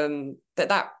 But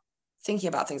that thinking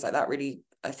about things like that really,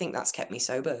 I think that's kept me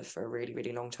sober for a really,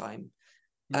 really long time.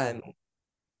 mm.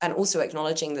 And also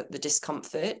acknowledging that the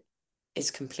discomfort is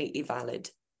completely valid.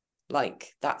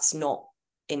 Like that's not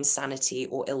insanity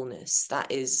or illness.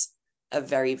 That is a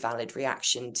very valid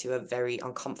reaction to a very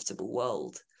uncomfortable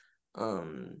world.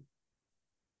 Um,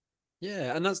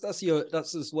 Yeah, and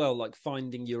that's as well, like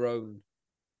finding your own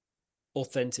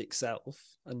authentic self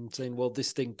and saying, well,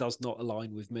 this thing does not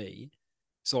align with me,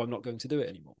 so I'm not going to do it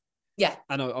anymore. yeah,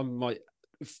 And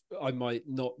I might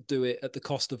not do it at the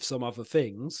cost of some other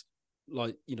things,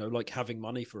 like, you know, like having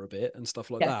money for a bit and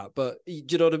stuff like yeah, that. But do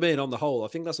you know what I mean? On the whole, I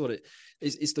think that's what it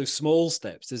is. It's those small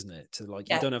steps, isn't it? To like,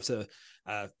 you yeah, don't have to,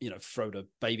 throw the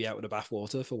baby out with the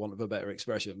bathwater, for want of a better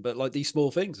expression. But like these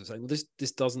small things of saying, well,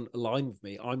 this doesn't align with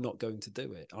me. I'm not going to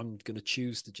do it. I'm going to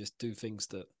choose to just do things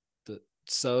that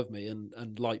serve me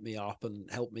and light me up and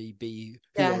help me be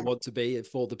who I yeah. want to be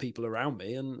for the people around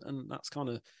me. And that's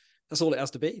all it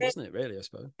has to be, doesn't it? Really, I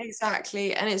suppose.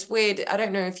 Exactly. And it's weird. I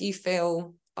don't know if you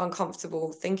feel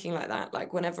uncomfortable thinking like that.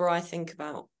 Like whenever I think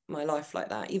about my life like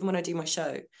that. Even when I do my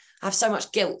show, I have so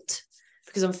much guilt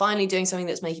because I'm finally doing something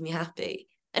that's making me happy.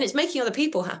 And it's making other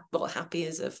people happy. Well, happy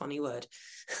is a funny word.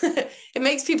 It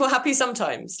makes people happy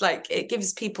sometimes. Like, it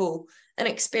gives people an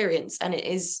experience, and it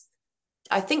is,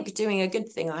 I think, doing a good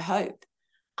thing, I hope.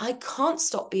 I can't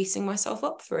stop beating myself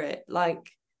up for it. Like,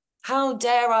 how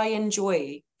dare I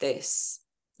enjoy this?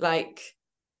 Like,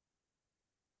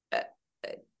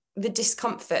 the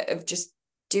discomfort of just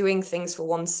doing things for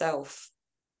oneself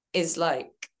is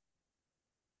like,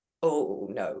 oh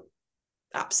no,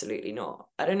 absolutely not.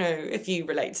 I don't know if you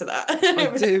relate to that.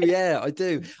 I do, yeah, I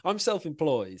do. I'm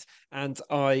self-employed, and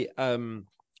I kind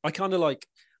of like,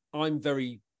 I'm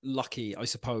very lucky, I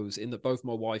suppose, in that both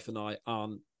my wife and I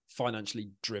aren't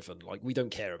financially driven. Like, we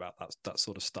don't care about that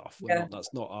sort of stuff. We're not,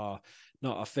 that's not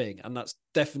our thing. And that's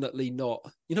definitely not,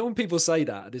 you know, when people say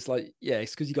that, and it's like, yeah,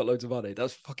 it's because you got loads of money.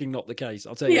 That's fucking not the case.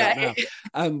 I'll tell you that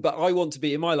now. But I want to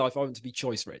be, in my life, I want to be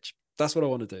choice rich. That's what I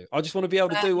want to do. I just want to be able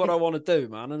to do what I want to do,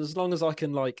 man. And as long as I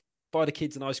can, like, buy the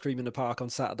kids an ice cream in the park on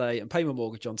Saturday and pay my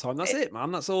mortgage on time, that's it,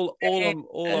 man. That's all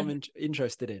I'm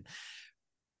interested in.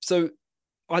 So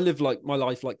I live like my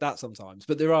life like that sometimes,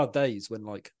 but there are days when,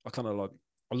 like, I kind of like,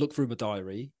 I look through my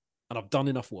diary and I've done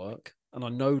enough work and I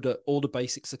know that all the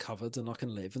basics are covered and I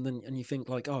can live. And then, and you think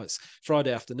like, oh, it's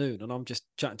Friday afternoon and I'm just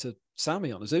chatting to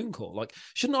Sammy on a Zoom call. Like,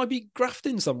 shouldn't I be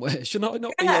grafting somewhere? Shouldn't I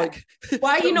not be like,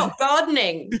 why are you not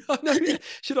gardening?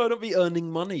 Should I not be earning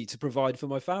money to provide for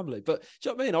my family? But do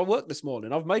you know what I mean? I worked this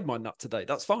morning. I've made my nut today.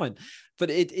 That's fine. But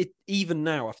it even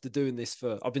now, after doing this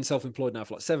for, I've been self-employed now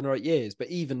for like 7 or 8 years. But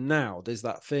even now, there's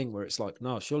that thing where it's like,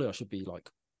 no, surely I should be like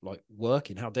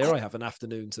working. How dare I have an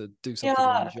afternoon to do something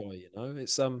I enjoy? You know,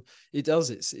 it's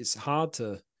it's hard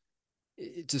to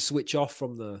switch off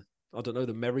from the, I don't know,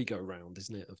 the merry-go-round,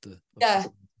 isn't it?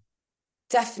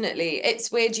 Definitely.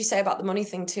 It's weird you say about the money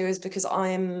thing too, is because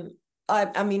I mean,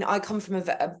 I come from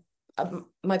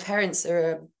my parents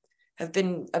have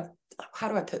been how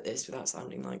do I put this without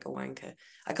sounding like a wanker?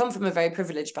 I come from a very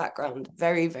privileged background,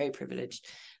 very, very privileged.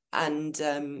 And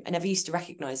I never used to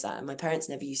recognize that. And my parents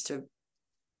never used to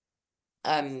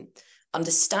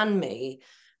understand me,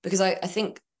 because I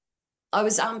think I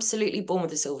was absolutely born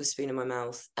with a silver spoon in my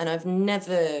mouth, and I've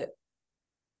never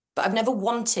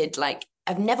wanted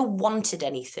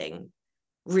anything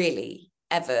really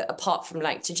ever, apart from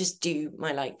like to just do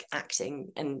my like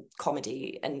acting and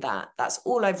comedy, and that's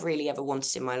all I've really ever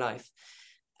wanted in my life.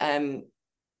 And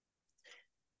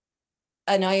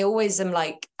I always am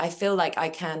like, I feel like I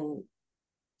can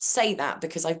say that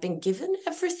because I've been given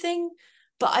everything,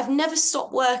 but I've never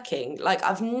stopped working. Like,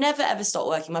 I've never ever stopped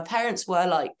working. My parents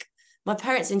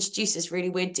introduced this really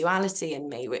weird duality in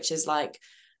me, which is like,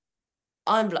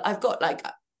 I've got like,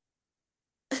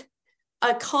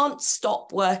 I can't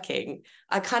stop working.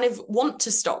 I kind of want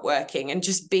to stop working and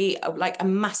just be like a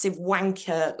massive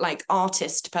wanker, like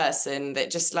artist person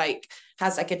that just like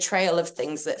has like a trail of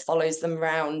things that follows them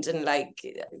around and like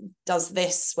does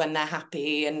this when they're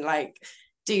happy and like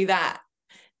do that.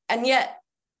 And yet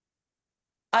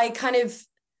I kind of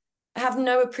have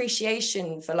no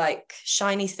appreciation for like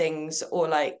shiny things or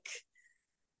like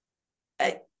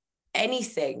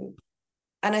anything.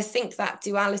 And I think that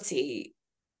duality,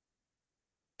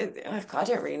 I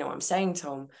don't really know what I'm saying,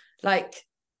 Tom. Like,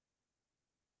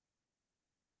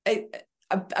 I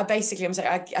basically, I'm saying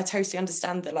I totally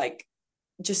understand that, like,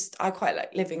 just I quite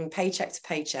like living paycheck to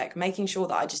paycheck, making sure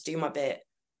that I just do my bit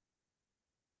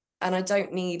and I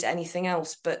don't need anything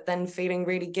else, but then feeling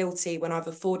really guilty when I've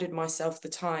afforded myself the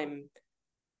time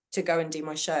to go and do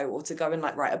my show or to go and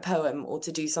like write a poem or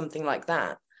to do something like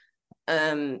that.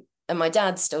 And my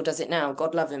dad still does it now.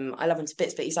 God love him. I love him to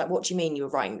bits, but he's like, what do you mean you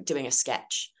were doing a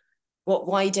sketch?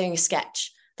 Why are you doing a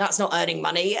sketch? That's not earning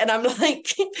money. And I'm like,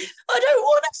 I don't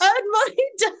want to earn money,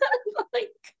 Dad. Like,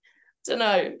 don't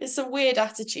know. It's a weird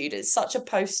attitude. It's such a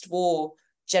post-war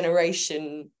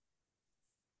generation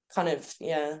kind of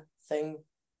thing.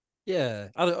 Yeah,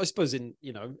 I suppose in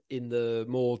the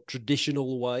more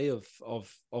traditional way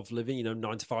of living,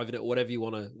 9 to 5 in it or whatever you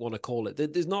want to call it.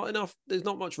 There's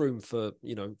not much room for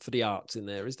for the arts in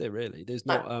there, is there really? There's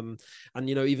not and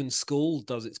even school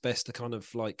does its best to kind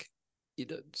of like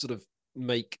sort of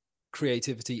make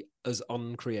creativity as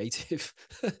uncreative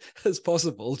as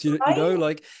possible.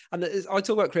 Like, and I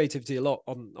talk about creativity a lot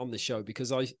on this show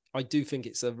because I do think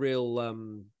it's a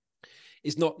real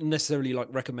it's not necessarily like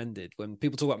recommended when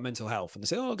people talk about mental health and they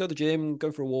say, oh, go to the gym,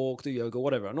 go for a walk, do yoga,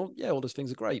 whatever. And all those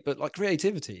things are great. But like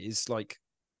creativity is like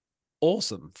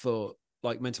awesome for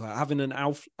like mental health, having an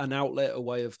outlet, a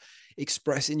way of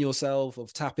expressing yourself,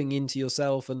 of tapping into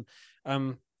yourself. And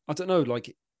I don't know,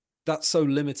 like that's so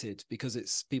limited because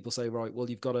it's people say, right, well,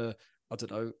 you've got to I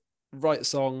don't know, write a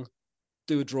song,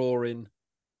 do a drawing,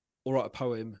 or write a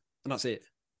poem, and that's it.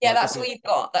 Yeah, Like that's all you've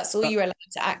got. That's all that, you're allowed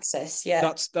to access.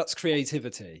 Yeah. that's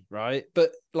creativity, right?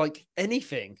 But like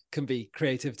anything can be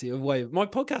creativity. A way. My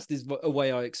podcast is a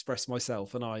way I express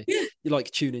myself, and I Yeah.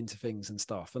 like tune into things and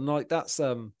stuff, and like that's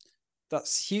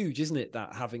huge, isn't it?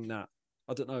 That having that,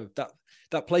 I don't know,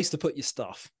 that place to put your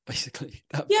stuff, basically.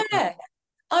 Yeah.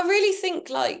 I really think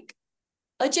like,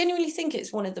 I genuinely think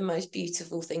it's one of the most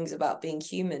beautiful things about being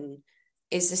human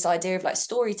is this idea of like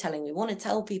storytelling. We want to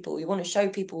tell people, we want to show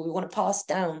people, we want to pass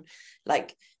down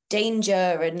like danger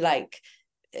and like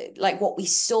what we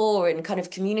saw and kind of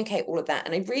communicate all of that.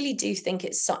 And I really do think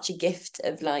it's such a gift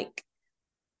of like,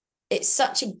 it's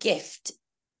such a gift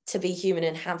to be human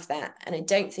and have that. And I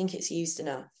don't think it's used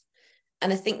enough.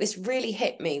 And I think this really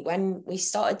hit me when we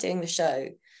started doing the show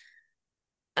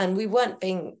and we weren't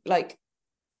being like,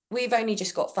 we've only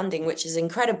just got funding, which is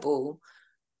incredible.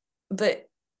 But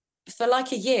for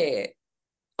like a year,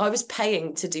 I was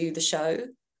paying to do the show.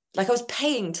 Like I was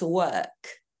paying to work.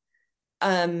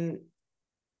 And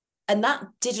that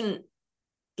didn't,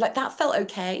 like that felt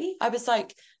okay. I was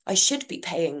like, I should be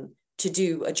paying to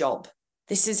do a job.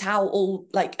 This is how all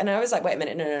like, and I was like, wait a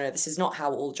minute, no, this is not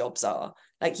how all jobs are.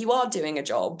 Like you are doing a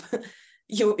job.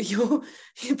 You're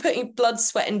putting blood,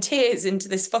 sweat, and tears into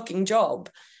this fucking job.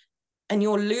 And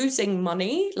you're losing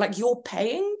money, like you're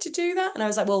paying to do that. And I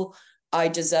was like, well, I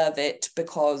deserve it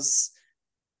because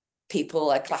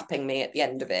people are clapping me at the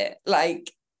end of it.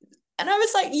 Like, and I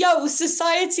was like, yo,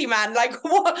 society, man, like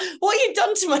what have you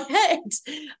done to my head?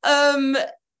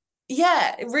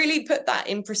 Yeah, it really put that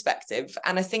in perspective.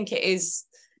 And I think it is,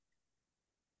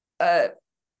 I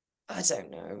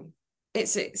don't know.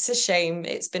 It's a shame.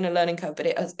 It's been a learning curve, but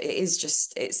it is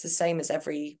just, it's the same as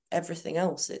everything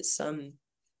else. It's,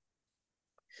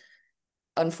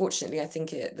 unfortunately, I think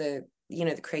the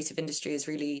creative industry is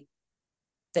really,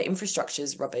 the infrastructure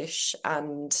is rubbish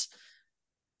and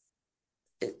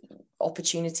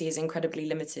opportunity is incredibly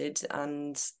limited.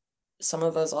 And some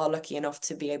of us are lucky enough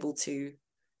to be able to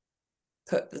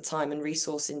put the time and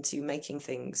resource into making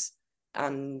things.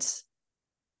 And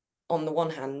on the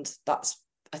one hand, that's,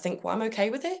 I think, why I'm okay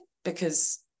with it,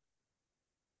 because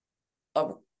I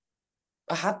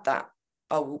had that.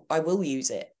 I will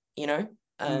use it, you know?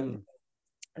 I don't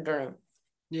know.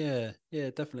 Yeah,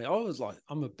 definitely.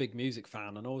 I'm a big music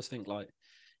fan, and I always think like,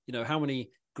 how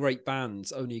many great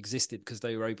bands only existed because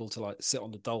they were able to like sit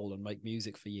on the dole and make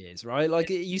music for years, right?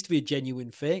 Like it used to be a genuine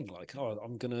thing. Like, oh,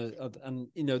 I'm gonna, and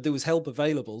there was help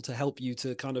available to help you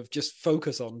to kind of just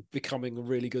focus on becoming a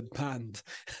really good band.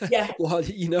 Yeah. Well,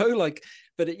 like,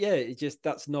 but it just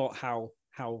that's not how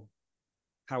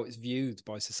it's viewed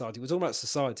by society. We're talking about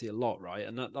society a lot, right?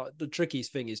 And that like, the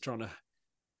trickiest thing is trying to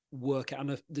work out,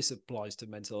 and this applies to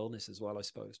mental illness as well, I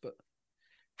suppose, but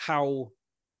how,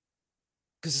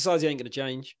 because society ain't going to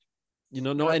change,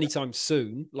 not anytime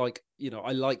soon. Like,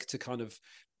 I like to kind of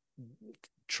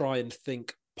try and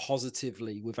think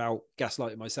positively without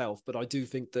gaslighting myself, but I do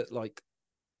think that like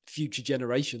future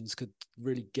generations could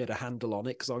really get a handle on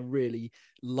it, because I really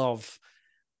love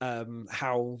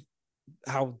how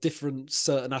different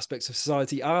certain aspects of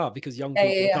society are, because young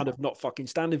people are kind of not fucking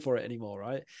standing for it anymore,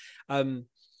 right?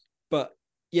 But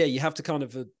yeah, you have to kind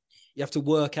of you have to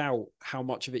work out how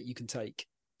much of it you can take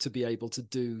to be able to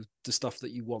do the stuff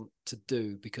that you want to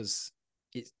do, because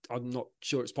I'm not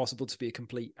sure it's possible to be a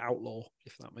complete outlaw,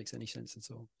 if that makes any sense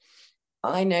at all.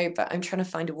 I know, but I'm trying to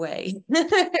find a way.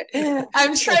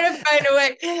 I'm trying to find a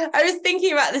way. I was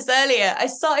thinking about this earlier. I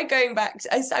started going back.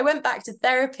 I went back to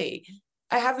therapy.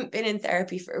 I haven't been in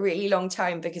therapy for a really long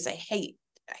time because I hate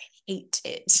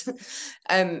it.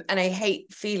 And I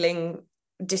hate feeling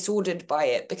disordered by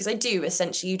it, because I do.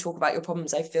 Essentially, you talk about your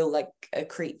problems, I feel like a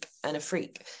creep and a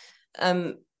freak.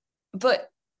 But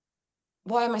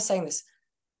why am I saying this?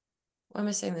 Why am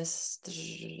I saying this?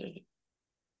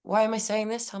 Why am I saying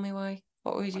this? Tell me why.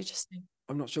 What were you just saying?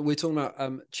 I'm not sure. We're talking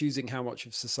about choosing how much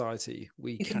of society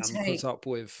we can put up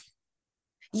with.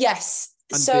 Yes.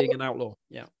 And so being an outlaw.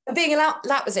 Yeah. Being an out,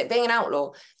 that was it, being an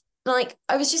outlaw. Like,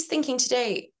 I was just thinking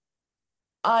today,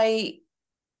 I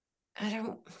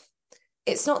don't,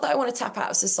 it's not that I want to tap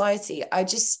out of society. I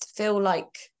just feel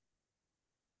like,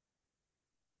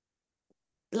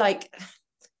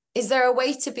 is there a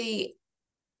way to be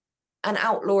an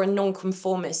outlaw and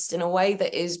non-conformist in a way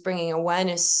that is bringing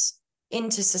awareness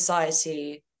into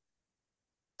society,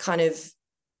 kind of,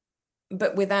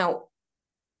 but without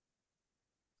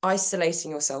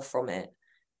isolating yourself from it?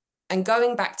 And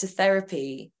going back to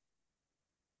therapy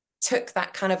took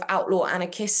that kind of outlaw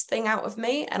anarchist thing out of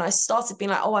me, and I started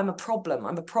being like, oh, I'm a problem.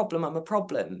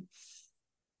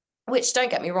 which,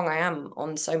 don't get me wrong, I am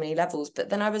on so many levels, but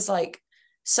then I was like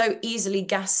so easily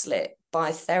gaslit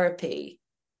by therapy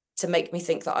to make me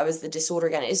think that I was the disorder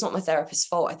again. It's not my therapist's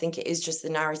fault. I think it is just the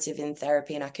narrative in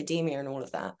therapy and academia and all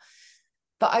of that.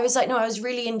 But I was like, no, I was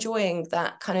really enjoying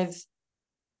that kind of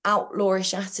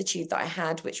outlawish attitude that I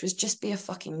had, which was just be a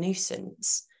fucking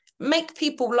nuisance, make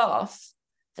people laugh,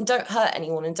 and don't hurt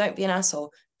anyone, and don't be an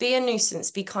asshole. Be a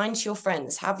nuisance, be kind to your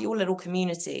friends, have your little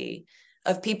community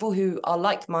of people who are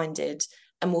like-minded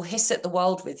and will hiss at the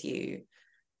world with you,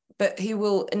 but who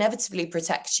will inevitably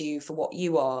protect you for what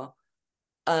you are,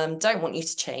 don't want you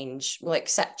to change, will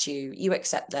accept you, you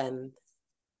accept them.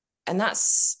 And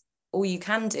that's all you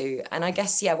can do. And I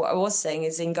guess, yeah, what I was saying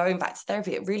is, in going back to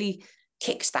therapy, it really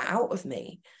kicks that out of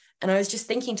me. And I was just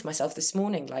thinking to myself this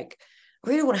morning, like, I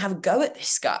really want to have a go at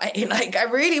this guy. Like, I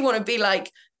really want to be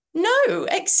like, no,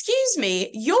 excuse me,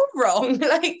 you're wrong.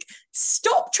 Like,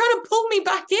 stop trying to pull me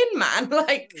back in, man.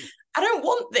 Like, I don't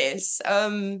want this.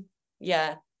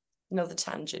 Yeah, another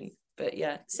tangent, but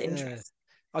yeah, it's interesting.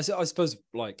 I suppose,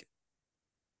 like,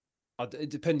 it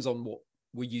depends on what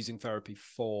we're using therapy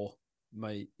for,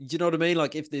 mate. Do you know what I mean?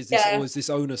 Like, if there's this always this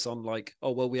onus on, like,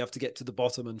 oh, well, we have to get to the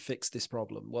bottom and fix this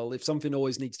problem. Well, if something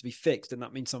always needs to be fixed, then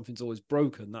that means something's always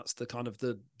broken. That's the kind of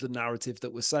the narrative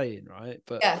that we're saying, right?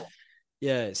 But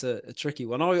yeah, it's a tricky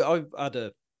one. I'm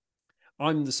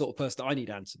the sort of person that I need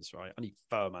answers, right? I need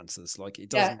firm answers. Like, it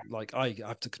doesn't, like, I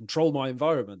have to control my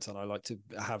environment, and I like to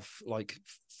have like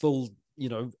full,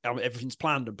 everything's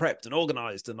planned and prepped and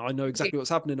organized, and I know exactly what's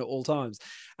happening at all times.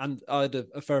 And I had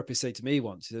a therapist say to me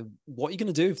once, he said, what are you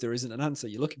going to do if there isn't an answer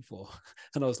you're looking for?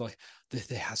 And I was like,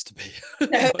 there has to be.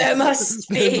 Like, there must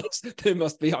be. There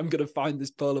must be. I'm going to find this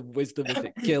pearl of wisdom if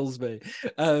it kills me.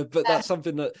 But that's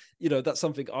something that, that's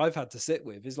something I've had to sit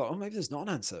with, is like, oh, maybe there's not an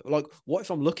answer. Like, what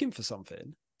if I'm looking for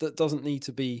something that doesn't need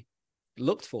to be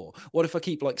looked for? What if I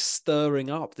keep like stirring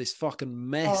up this fucking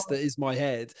mess that is my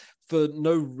head for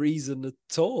no reason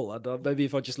at all? And maybe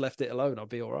if I just left it alone, I'll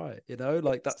be all right.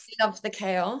 Like, that's. I love the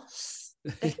chaos.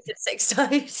 It's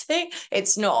exciting.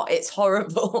 It's not. It's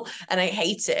horrible, and I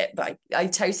hate it. But I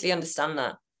totally understand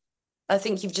that. I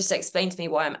think you've just explained to me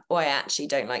why I actually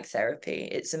don't like therapy.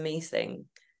 It's a me thing.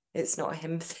 It's not a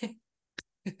him thing.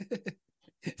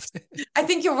 I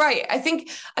think you're right. I think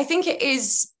it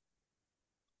is.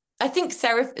 I think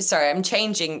therapy. Sorry, I'm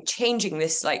changing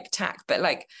this like tack, but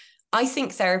like, I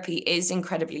think therapy is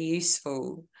incredibly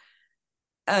useful.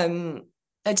 I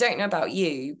don't know about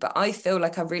you, but I feel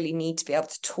like I really need to be able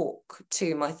to talk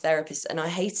to my therapist, and I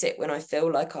hate it when I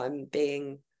feel like I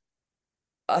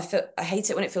hate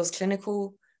it when it feels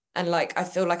clinical, and like I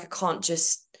feel like I can't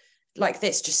just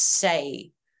just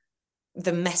say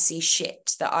the messy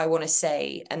shit that I want to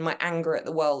say, and my anger at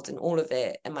the world and all of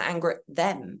it, and my anger at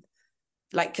them.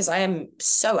 Like, because I am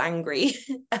so angry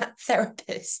at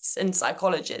therapists and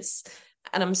psychologists,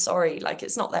 and I'm sorry, like,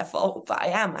 it's not their fault, but I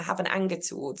have an anger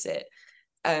towards it.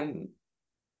 And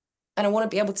I want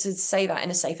to be able to say that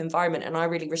in a safe environment, and I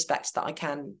really respect that I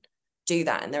can do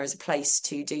that, and there is a place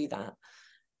to do that.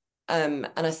 And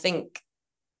I think,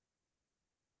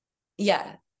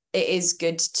 yeah, it's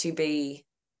good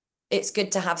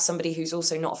to have somebody who's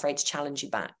also not afraid to challenge you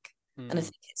back. And I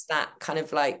think it's that kind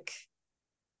of like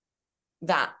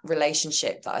that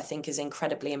relationship that I think is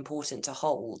incredibly important to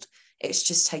hold. It's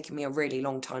just taken me a really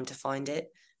long time to find it,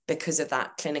 because of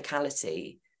that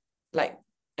clinicality, like,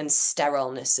 and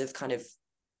sterileness of kind of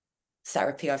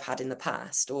therapy I've had in the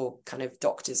past, or kind of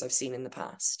doctors I've seen in the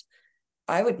past.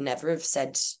 I would never have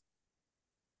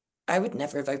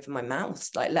opened my mouth,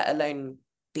 like, let alone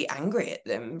be angry at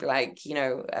them. Like,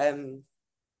 yeah, I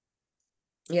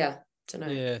don't know.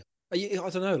 Yeah, I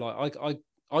don't know. Like,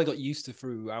 I got used to,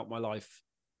 throughout my life,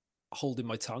 holding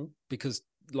my tongue, because,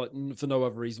 like, for no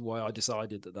other reason why I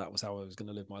decided that was how I was going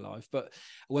to live my life. But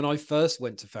when I first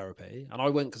went to therapy, and I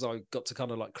went because I got to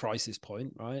kind of like crisis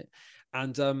point, right?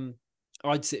 And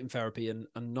I'd sit in therapy and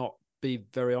not be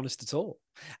very honest at all.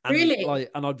 And really? like,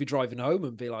 and I'd be driving home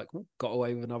and be like, got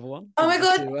away with another one. Oh my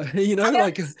God. I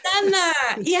like, understand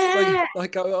that. Yeah.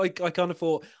 like I kind of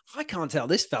thought, I can't tell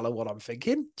this fella what I'm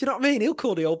thinking. Do you know what I mean? He'll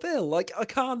call the old bill. Like, I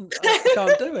can't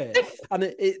do it. And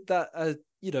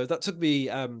that took me,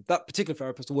 that particular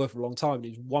therapist to work for a long time, and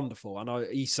he was wonderful. And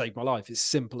he saved my life. It's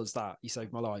simple as that. He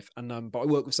saved my life. And, but I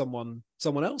work with someone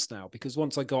else now, because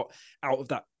once I got out of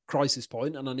that crisis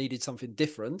point and I needed something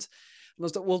different, and I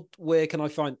was like, well, where can I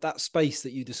find that space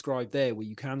that you described there, where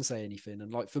you can say anything?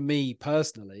 And like, for me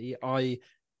personally, I'm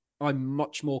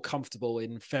much more comfortable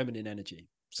in feminine energy.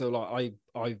 So like,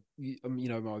 my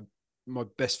my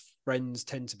best friends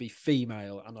tend to be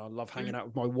female, and I love hanging out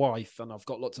with my wife, and I've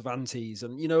got lots of aunties,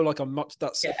 and like I'm much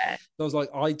that's. Yeah. I was like,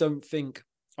 I think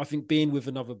being with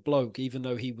another bloke, even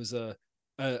though he was an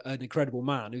incredible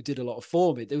man who did a lot of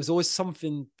for me, there was always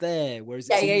something there. Whereas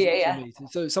Yeah, it's yeah, easy yeah, for yeah. me.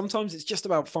 So sometimes it's just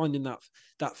about finding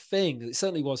that thing. It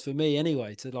certainly was for me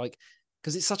anyway. To like,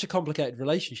 because it's such a complicated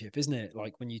relationship, isn't it?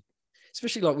 Like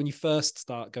especially like when you first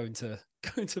start going to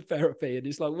therapy, and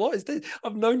it's like, what is this?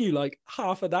 I've known you like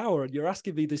half an hour, and you're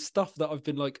asking me this stuff that I've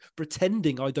been like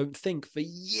pretending I don't think for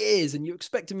years, and you're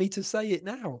expecting me to say it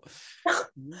now.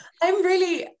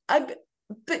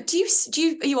 But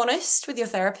are you honest with your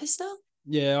therapist now?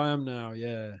 Yeah, I am now.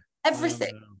 Yeah, I am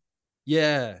Everything. now.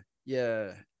 Yeah,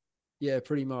 yeah, yeah,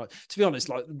 pretty much. To be honest,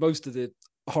 like most of the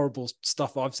horrible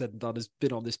stuff I've said and done has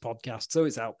been on this podcast, so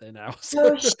it's out there now.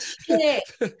 So, Oh shit.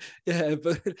 yeah,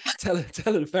 but telling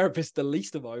a therapist the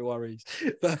least of my worries.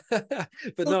 But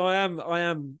no, I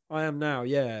am now.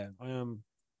 Yeah, I am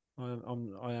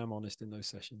honest in those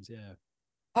sessions. Yeah.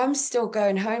 I'm still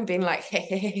going home being like,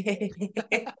 hey.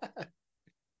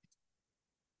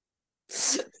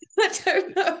 I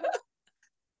don't know.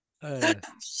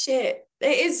 Shit.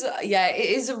 It is, yeah, it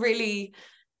is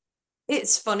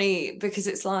it's funny because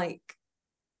it's like,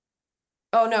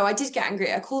 oh no, I did get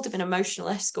angry. I called him an emotional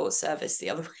escort service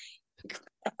the other week.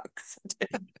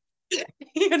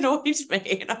 He annoyed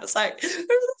me, and I was like, who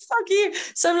the fuck are you?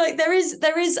 So I'm like, there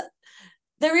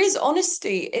is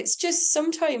honesty. It's just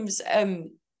sometimes I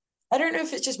don't know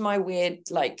if it's just my weird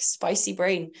like spicy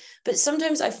brain, but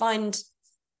sometimes I find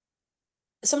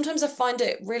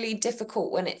it really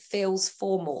difficult when it feels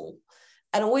formal.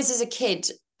 And always as a kid,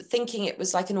 thinking it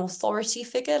was like an authority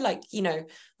figure. Like,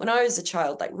 when I was a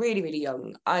child, like really, really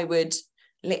young, I would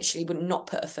not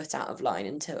put a foot out of line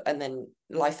and then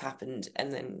life happened,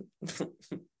 and then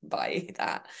by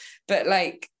that. But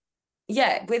like,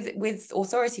 yeah, with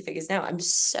authority figures now, I'm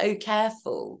so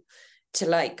careful to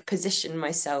like position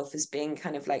myself as being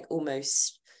kind of like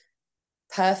almost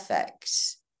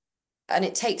perfect. And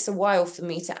it takes a while for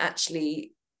me to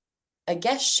actually, I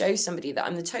guess, show somebody that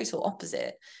I'm the total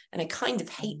opposite. And I kind of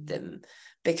hate them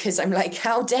because I'm like,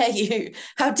 how dare you?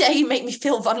 How dare you make me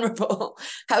feel vulnerable?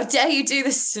 How dare you do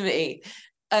this to me?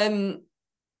 But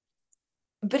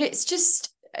it's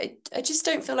just, I just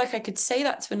don't feel like I could say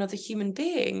that to another human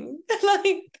being.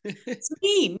 Like, it's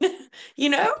mean,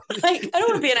 Like, I don't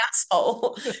want to be an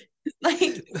asshole.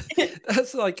 Like,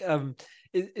 that's like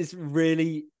it's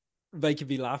really making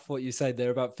me laugh what you said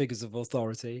there about figures of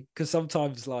authority, because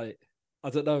sometimes, like, I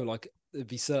don't know, like it'd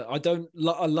be certain I don't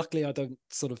luckily I don't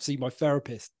sort of see my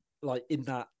therapist like in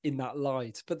that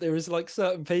light, but there is like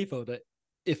certain people that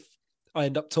if I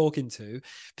end up talking to,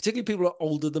 particularly people who are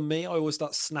older than me, I always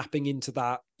start snapping into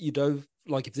that,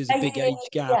 like if there's a big age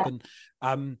gap.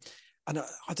 yeah. And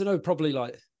I don't know, probably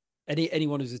like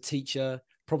anyone who's a teacher,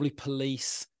 probably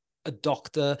police, a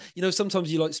doctor.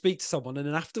 Sometimes you like speak to someone, and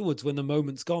then afterwards, when the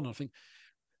moment's gone, I think,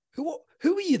 who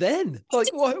are you then? Like,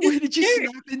 where did you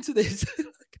snap into this?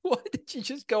 Why did you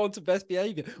just go on to best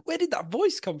behavior? Where did that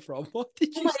voice come from? Why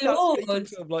did you start speaking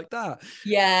to him like that?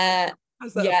 Yeah.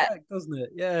 Has that Yeah. effect, doesn't it?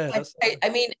 Yeah. I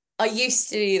mean, I used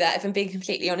to do that, if I'm being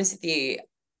completely honest with you.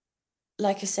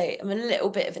 Like I say, I'm a little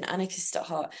bit of an anarchist at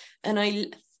heart. And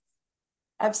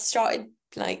I've started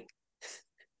like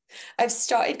I've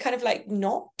started kind of like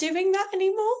not doing that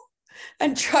anymore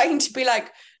and trying to be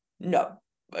like, no,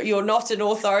 you're not an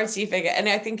authority figure. And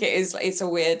I think it's a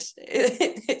weird,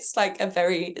 it's like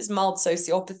it's mild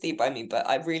sociopathy by me, but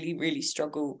I really, really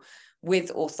struggle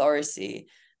with authority,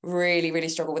 really, really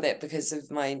struggle with it because of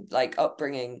my like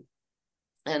upbringing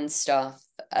and stuff.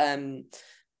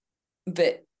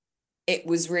 But it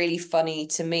was really funny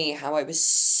to me how I was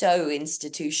so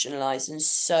institutionalized and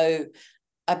so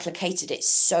I placated it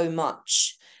so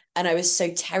much, and I was so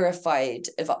terrified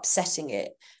of upsetting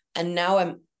it. And now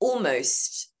I'm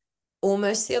almost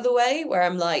the other way, where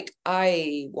I'm like,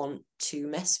 I want to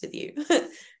mess with you.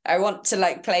 I want to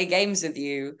like play games with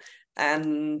you.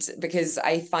 And because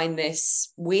I find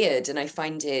this weird and I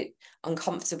find it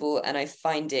uncomfortable and I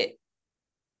find it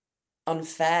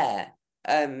unfair,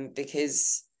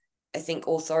 because I think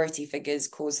authority figures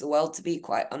cause the world to be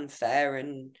quite unfair.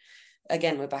 And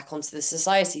again, we're back onto the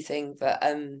society thing, but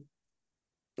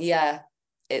yeah,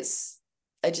 I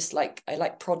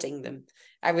like prodding them.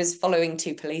 I was following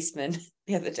two policemen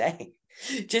the other day,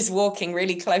 just walking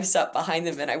really close up behind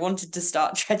them, and I wanted to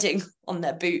start treading on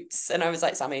their boots, and I was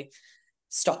like, Sammy,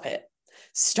 stop it,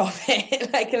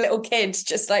 like a little kid,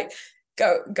 just like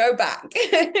go back.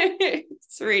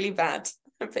 It's really bad.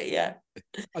 But yeah,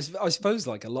 I suppose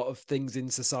like a lot of things in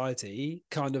society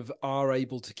kind of are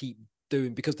able to keep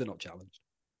doing because they're not challenged.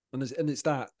 it's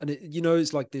that, and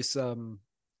it's like this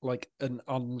like an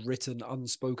unwritten,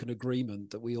 unspoken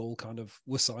agreement that we all kind of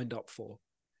were signed up for.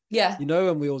 Yeah.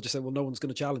 And we all just say, well, no one's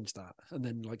going to challenge that. And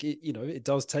then like it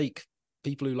does take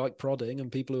people who like prodding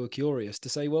and people who are curious to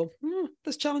say, well,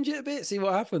 let's challenge it a bit, see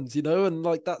what happens, and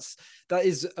like that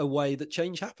is a way that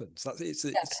change happens. That is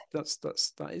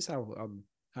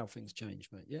how things change,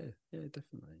 mate. Yeah,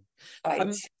 definitely. Right.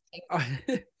 Um, I,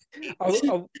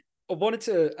 I, I wanted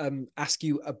to ask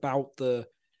you about the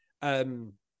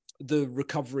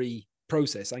recovery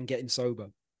process and getting sober,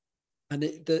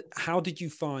 and how did you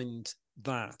find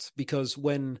that? Because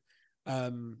when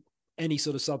any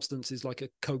sort of substance is like a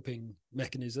coping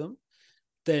mechanism,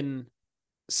 then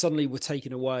suddenly we're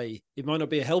taken away. It might not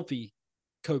be a healthy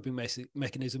coping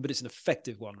mechanism, but it's an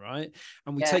effective one, right?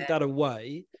 And we take that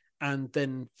away, and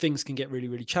then things can get really,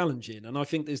 really challenging. And I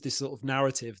think there's this sort of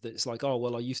narrative that's like, oh,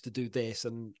 well, I used to do this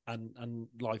and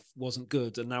life wasn't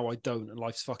good, and now I don't, and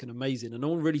life's fucking amazing. And no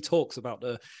one really talks about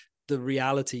the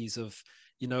realities of,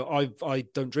 I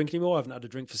don't drink anymore. I haven't had a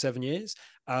drink for 7 years.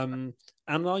 And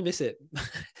I miss it.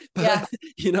 But,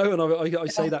 and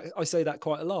I say that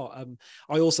quite a lot.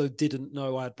 I also didn't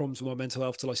know I had problems with my mental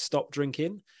health till I stopped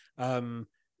drinking.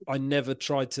 I never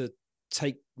tried to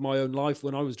take my own life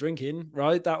when I was drinking,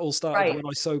 right? That all started when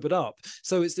I sobered up.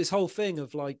 So it's this whole thing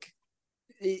of like,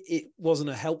 it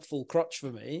wasn't a helpful crutch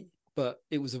for me, but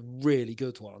it was a really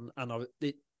good one. And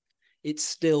it's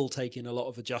still taking a lot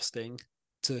of adjusting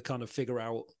to kind of figure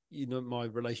out, my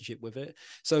relationship with it.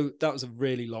 So that was a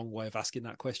really long way of asking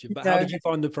that question. But how did you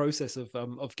find the process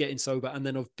of getting sober and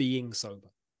then of being sober?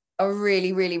 I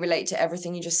really, really relate to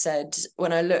everything you just said.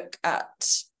 When I look at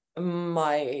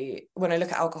alcohol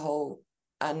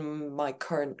and my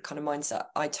current kind of mindset,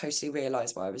 I totally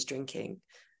realize why I was drinking.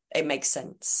 It makes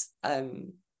sense.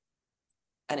 And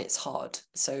it's hard.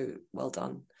 So well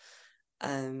done.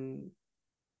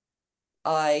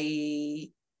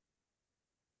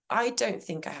 I don't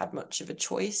think I had much of a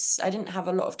choice. I didn't have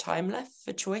a lot of time left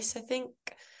for choice, I think.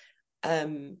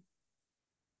 I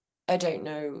don't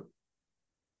know.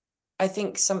 I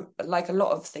think a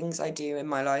lot of things I do in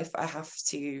my life, I have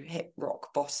to hit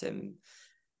rock bottom,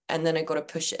 and then I got to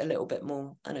push it a little bit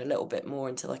more and a little bit more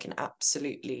until I can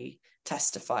absolutely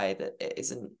testify that it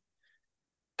isn't,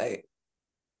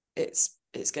 it's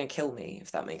going to kill me,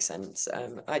 if that makes sense.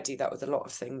 I do that with a lot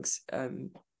of things.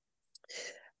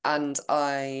 And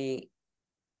I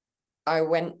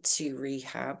went to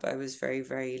rehab. I was very,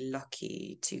 very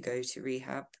lucky to go to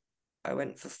rehab. I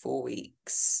went for 4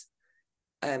 weeks.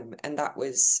 And that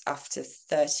was after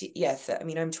 30.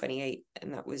 I'm 28,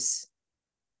 and that was,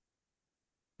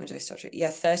 when did I start drinking?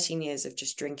 13 years of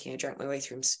just drinking. I drank my way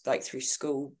through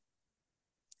school.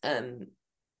 I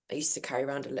used to carry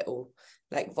around a little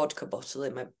vodka bottle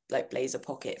in my blazer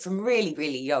pocket from really,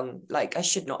 really young. I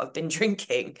should not have been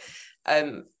drinking.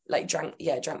 Drank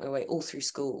my way all through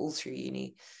school, all through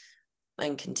uni,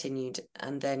 and continued.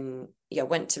 And then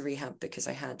went to rehab because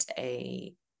I had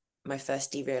my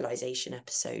first derealization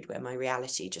episode where my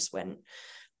reality just went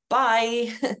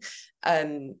bye.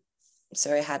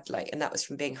 So I had and that was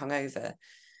from being hungover.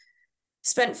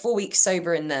 Spent 4 weeks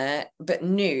sober in there, but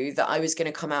knew that I was going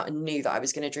to come out and knew that I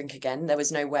was going to drink again. There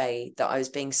was no way that I was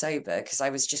being sober because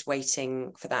I was just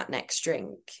waiting for that next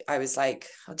drink. I was like,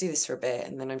 I'll do this for a bit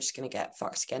and then I'm just going to get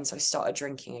fucked again. So I started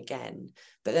drinking again,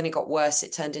 but then it got worse.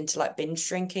 It turned into binge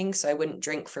drinking. So I wouldn't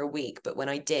drink for a week, but when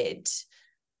I did,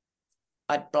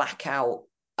 I'd black out.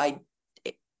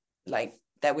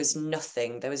 There was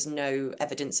nothing. There was no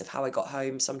evidence of how I got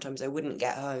home. Sometimes I wouldn't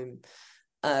get home.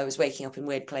 I was waking up in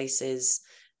weird places.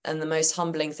 And the most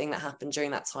humbling thing that happened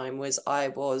during that time was I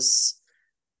was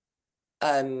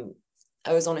on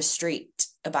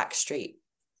a back street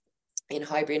in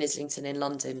Highbury and Islington in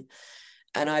London.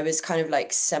 And I was kind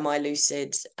of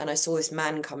semi-lucid, and I saw this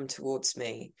man come towards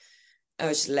me. I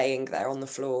was just laying there on the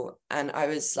floor, and I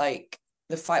was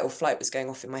the fight or flight was going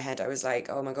off in my head. I was like,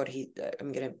 oh my God,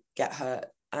 I'm going to get hurt.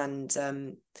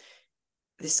 And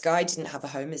this guy didn't have a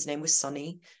home. His name was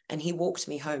Sonny, and he walked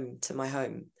me home to my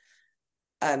home.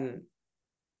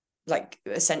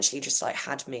 Essentially just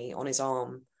had me on his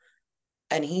arm,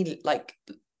 and he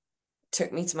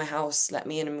took me to my house, let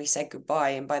me in, and we said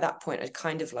goodbye. And by that point, I'd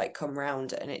kind of come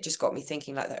round, and it just got me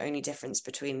thinking the only difference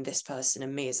between this person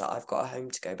and me is that I've got a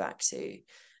home to go back to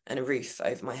and a roof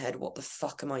over my head. What the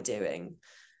fuck am I doing?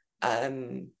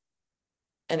 And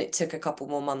it took a couple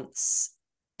more months.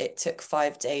 It took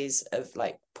 5 days of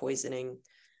poisoning.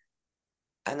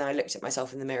 And then I looked at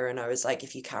myself in the mirror and I was like,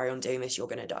 if you carry on doing this, you're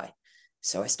going to die.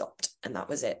 So I stopped, and that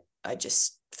was it. I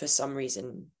just, for some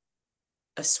reason,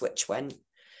 a switch went,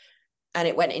 and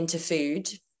it went into food.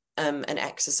 and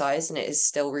exercise, and it is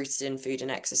still rooted in food and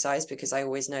exercise, because I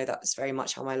always know that's very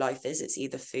much how my life is. It's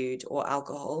either food or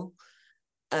alcohol.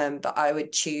 But I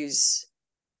would choose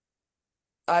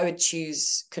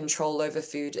control over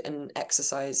food and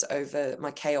exercise over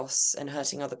my chaos and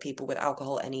hurting other people with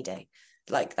alcohol any day.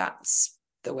 Like, that's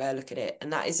the way I look at it.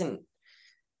 And that isn't,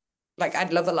 like,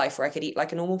 I'd love a life where I could eat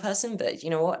like a normal person, but you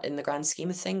know what, in the grand scheme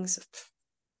of things,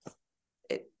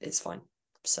 it's fine.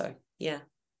 So yeah.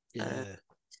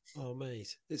 Oh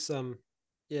mate, it's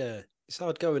it's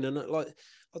hard going, and like,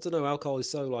 I don't know, alcohol is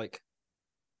so like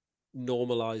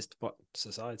normalized by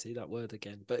society, that word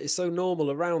again, but it's so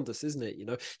normal around us, isn't it? You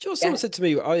know, someone said to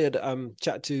me, I had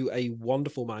chatted to a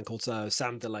wonderful man called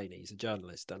Sam Delaney. He's a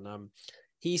journalist, and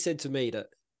he said to me that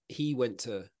he went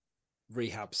to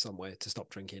rehab somewhere to stop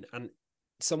drinking, and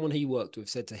someone he worked with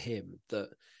said to him that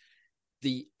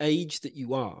the age that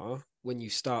you are when you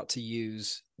start to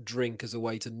use drink as a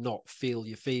way to not feel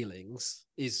your feelings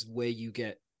is where you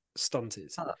get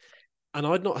stunted. And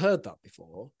I'd not heard that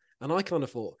before, and I kind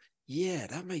of thought, yeah,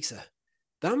 that makes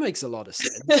a lot of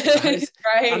sense, right?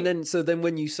 Right. And then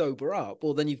when you sober up,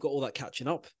 well, then you've got all that catching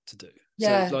up to do.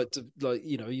 Yeah. So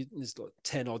you know, there's like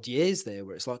 10 odd years there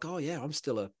where it's like, oh yeah, I'm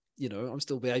still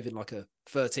behaving like a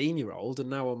 13-year-old, and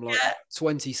now I'm like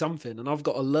 20 something, and I've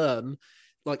got to learn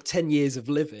like 10 years of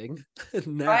living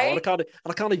now, right? and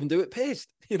I can't even do it pissed,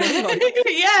 you know, like,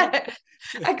 yeah.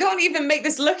 I can't even make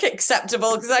this look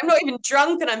acceptable because I'm not even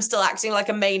drunk and I'm still acting like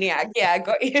a maniac. Yeah, I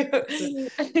got you.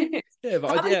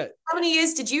 How many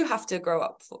years did you have to grow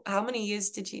up for? How many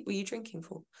years were you drinking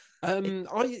for?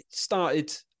 I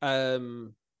started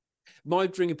my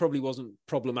drinking probably wasn't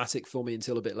problematic for me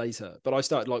until a bit later, but I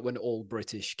started like when all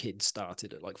British kids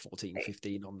started at like 14,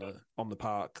 15 on the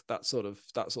park, that sort of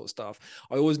stuff.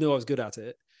 I always knew I was good at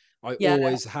it. I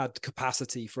always had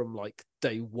capacity from like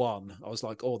day one. I was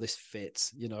like, oh, this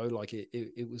fits, you know, like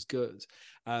it was good.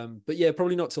 But yeah,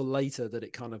 probably not till later that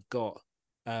it kind of got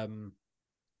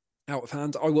out of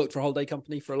hand. I worked for a holiday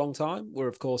company for a long time, where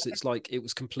of course it's like it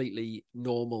was completely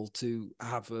normal to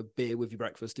have a beer with your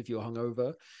breakfast if you were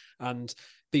hungover, and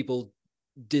people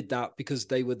did that because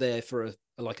they were there for a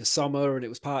summer and it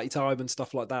was party time and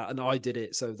stuff like that, and I did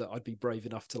it so that I'd be brave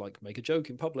enough to like make a joke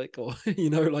in public, or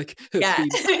you know, like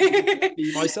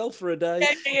be myself for a day.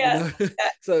 You know?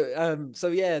 So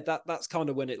yeah, that's kind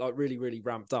of when it like really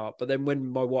ramped up. But then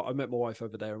when I met my wife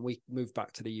over there and we moved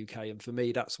back to the UK, and for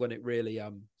me that's when it really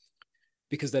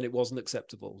because then it wasn't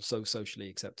acceptable, so socially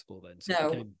acceptable then.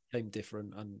 So it became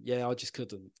different. And yeah, I just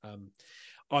couldn't.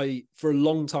 For a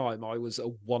long time, I was a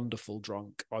wonderful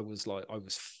drunk. I was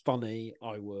funny.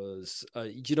 I was,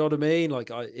 do you know what I mean? Like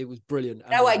it was brilliant.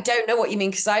 And I don't know what you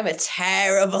mean, because I'm a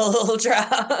terrible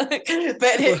drunk,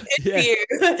 but good for you.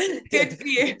 Good for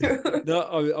you. No,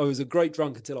 I was a great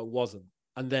drunk until I wasn't.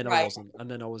 And then I wasn't.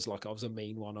 And then I was a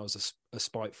mean one. I was a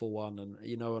spiteful one. And,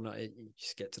 you know, you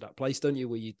just get to that place, don't you?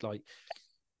 Where you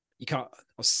can't, I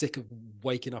was sick of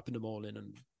waking up in the morning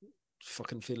and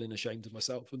fucking feeling ashamed of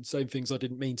myself and saying things I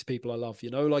didn't mean to people I love, you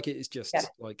know, like it's just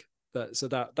like that. So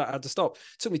that had to stop.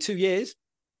 It took me 2 years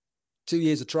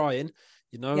of trying,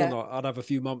 you know, and I'd have a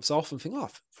few months off and think, oh,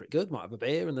 pretty good, might have a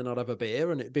beer, and then I'd have a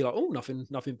beer and it'd be like, oh,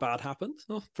 nothing bad happened,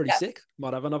 oh, pretty sick,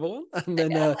 might have another one, and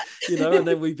then you know, and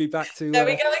then we'd be back to there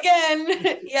we go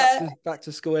again. back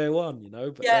to square one, you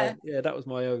know. But that was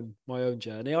my own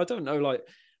journey. I don't know, like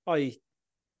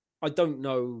I don't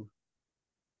know,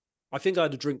 I think I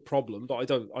had a drink problem, but I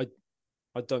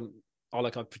don't I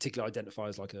particularly identify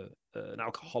as like an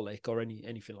alcoholic or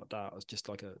anything like that. I was just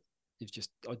like I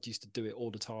used to do it all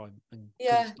the time and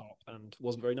couldn't stop, and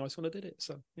wasn't very nice when I did it.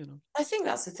 So, you know, I think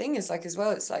that's the thing, is like, as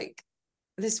well, it's like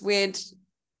this weird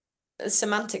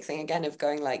semantic thing again of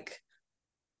going like,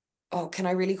 oh, can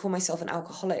I really call myself an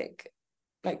alcoholic?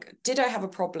 Like, did I have a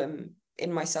problem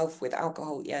in myself with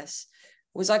alcohol? Yes.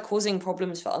 Was I causing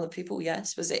problems for other people?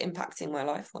 Yes. Was it impacting my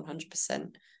life?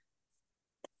 100%.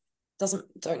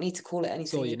 Don't need to call it anything.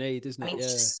 That's all you need, isn't it? I need to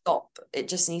stop. It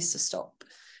just needs to stop.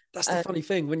 That's the funny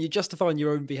thing. When you're justifying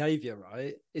your own behavior,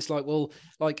 right? It's like, well,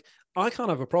 like, I can't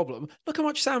have a problem. Look how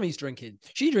much Sammy's drinking.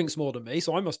 She drinks more than me,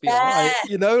 so I must be all right.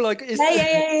 You know, like it's...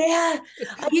 yeah.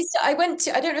 I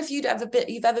don't know if you've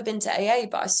ever been to AA,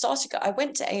 but I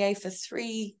went to AA for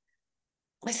 3.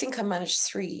 I think I managed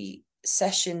 3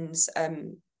 sessions.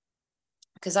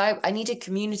 Because I needed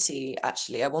community,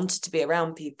 actually. I wanted to be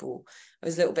around people. I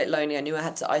was a little bit lonely. I knew I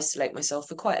had to isolate myself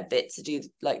for quite a bit to do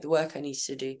like the work I needed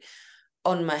to do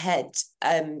on my head.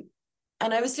 And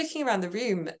I was looking around the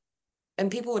room and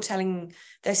people were telling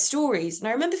their stories. And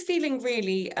I remember feeling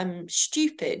really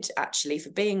stupid, actually,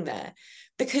 for being there,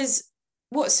 because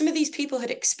what some of these people had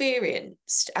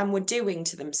experienced and were doing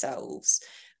to themselves,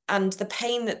 and the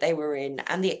pain that they were in,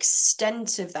 and the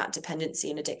extent of that dependency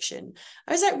and addiction,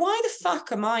 I was like, why the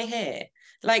fuck am I here?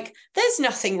 Like, there's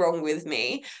nothing wrong with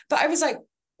me. But I was like,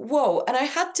 whoa. And I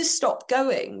had to stop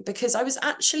going because I was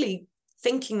actually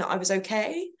thinking that I was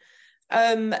okay.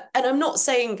 And I'm not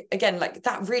saying, again, like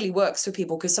that really works for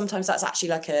people, because sometimes that's actually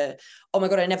like a, oh my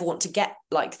God, I never want to get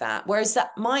like that. Whereas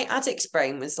that my addict's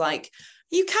brain was like,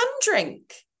 you can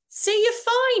drink. See,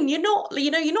 you're fine. You're not,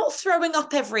 you're not throwing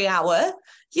up every hour.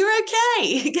 You're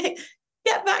okay.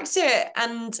 Get back to it.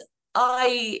 And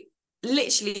I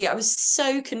was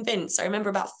so convinced. I remember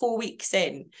about 4 weeks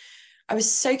in, I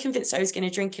was so convinced I was going to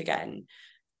drink again.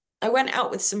 I went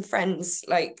out with some friends,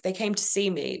 like they came to see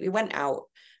me. We went out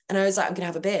and I was like, I'm going to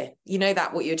have a beer. You know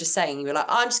that, what you're just saying. You were like,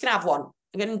 oh, I'm just going to have one.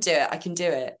 I'm going to do it. I can do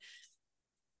it.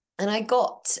 And I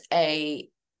got a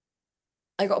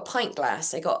pint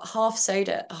glass. I got half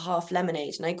soda, a half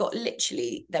lemonade, and I got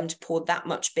literally them to pour that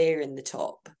much beer in the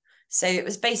top. So it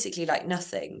was basically like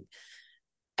nothing.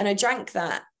 And I drank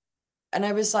that and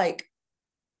I was like,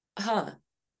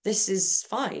 this is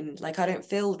fine. Like, I don't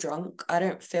feel drunk. I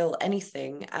don't feel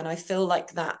anything. And I feel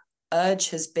like that urge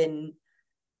has been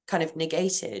kind of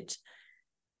negated.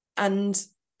 And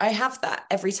I have that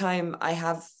every time I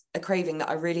have a craving that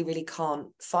I really, really can't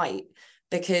fight,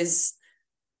 because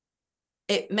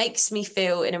it makes me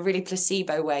feel in a really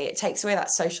placebo way. It takes away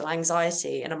that social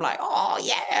anxiety. And I'm like, oh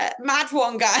yeah, mad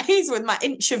one, guys, with my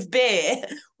inch of beer.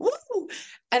 Woo!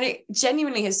 And it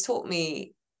genuinely has taught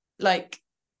me, like,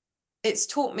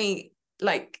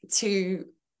 to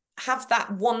have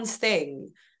that one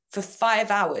thing for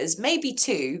 5 hours, maybe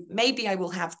 2, maybe I will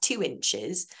have 2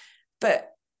 inches, but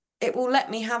it will let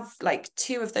me have like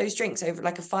 2 of those drinks over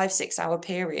like a 5-6 hour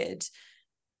period.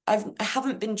 I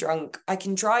haven't been drunk. I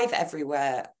can drive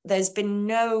everywhere. There's been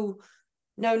no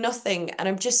nothing. And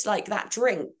I'm just like, that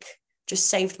drink just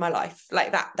saved my life.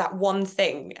 Like that one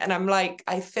thing. And I'm like,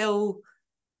 I feel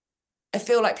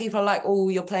like people are like, oh,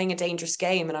 you're playing a dangerous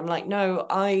game. And I'm like, no,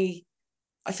 I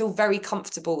feel very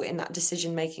comfortable in that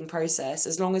decision-making process,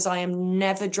 as long as I am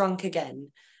never drunk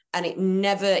again and it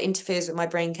never interferes with my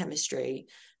brain chemistry.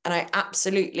 And I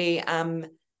absolutely am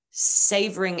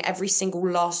savoring every single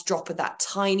last drop of that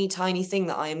tiny, tiny thing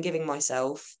that I am giving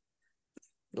myself.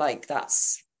 Like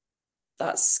that's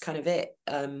kind of it.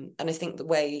 And I think the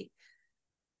way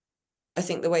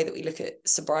that we look at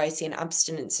sobriety and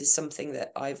abstinence is something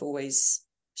that I've always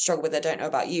struggled with. I don't know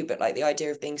about you, but like the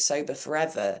idea of being sober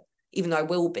forever, even though I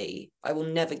will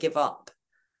never give up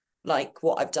like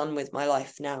what I've done with my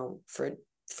life now for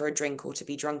a drink or to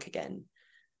be drunk again.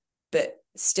 But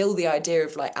still the idea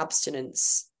of like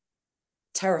abstinence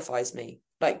terrifies me,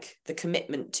 like the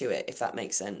commitment to it, if that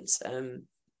makes sense. Don't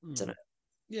know.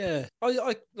 Yeah,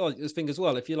 I like this thing as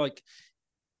well. If you're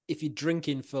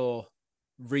drinking for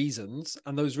reasons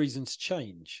and those reasons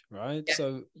change, right? Yeah.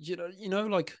 So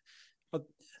like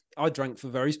I drank for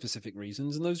very specific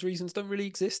reasons, and those reasons don't really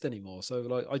exist anymore. So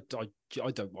like I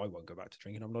won't go back to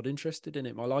drinking. I'm not interested in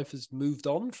it. My life has moved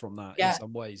on from that in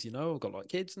some ways. I've got like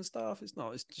kids and stuff. It's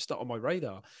just not on my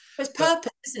radar. It's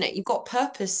purpose, isn't it? You've got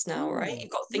purpose now, right? You've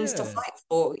got things to fight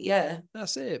for. Yeah,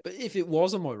 that's it. But if it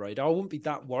was on my radar, I wouldn't be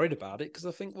that worried about it, because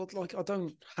I think, well, like I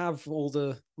don't have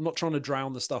I'm not trying to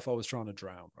drown the stuff I was trying to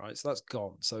drown, right? So that's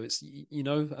gone. So it's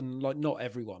and like not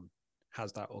everyone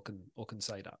has that or can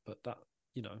say that, but that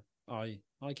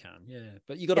I can, yeah.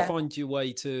 But you got to find your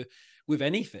way to, with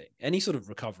anything, any sort of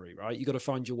recovery, right? You got to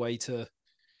find your way to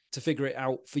figure it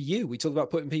out for you. We talk about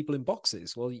putting people in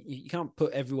boxes. Well, you can't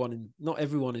put everyone in. Not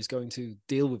everyone is going to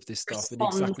deal with this stuff in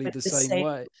exactly the same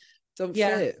way. Don't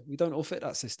fit. We don't all fit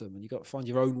that system, and you got to find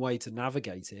your own way to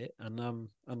navigate it. And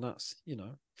that's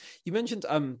You mentioned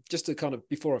just to kind of,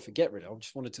 before I forget, really, I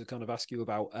just wanted to kind of ask you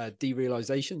about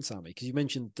derealization, Sammy, because you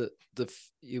mentioned that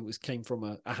it came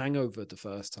from a hangover the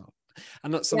first time,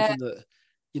 and that's something that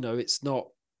it's not.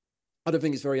 I don't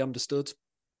think it's very understood.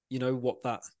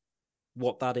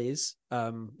 What that is.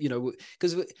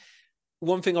 Because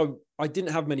one thing I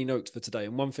didn't have many notes for today,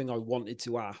 and one thing I wanted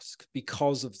to ask,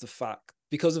 because of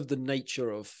the nature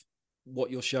of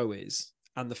what your show is,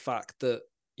 and the fact that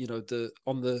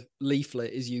on the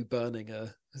leaflet is you burning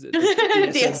a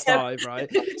DSM-5, right?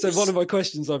 So one of my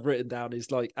questions I've written down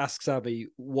is like, ask Sammy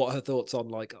what her thoughts are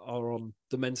on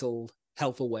the mental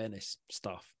health awareness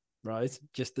stuff, right?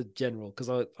 Just the general, because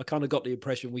I kind of got the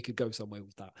impression we could go somewhere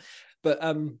with that, but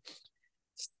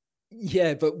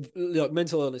but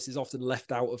mental illness is often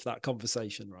left out of that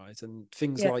conversation, right? And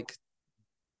things like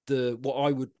what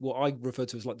I refer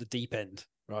to as like the deep end,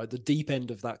 right? The deep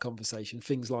end of that conversation,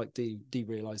 things like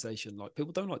derealization, like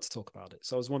people don't like to talk about it.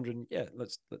 So I was wondering, yeah,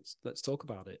 let's talk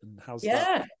about it. And how's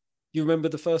that? You remember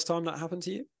the first time that happened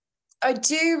to you? I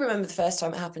do remember the first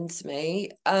time it happened to me.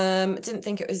 I didn't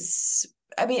think it was,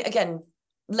 I mean, again,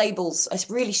 labels, I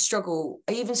really struggle.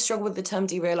 I even struggle with the term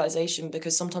derealization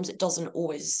because sometimes it doesn't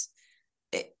always,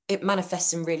 it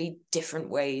manifests in really different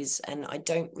ways, and I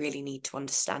don't really need to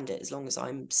understand it as long as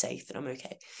I'm safe and I'm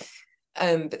okay.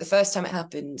 But the first time it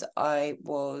happened, I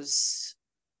was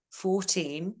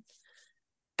 14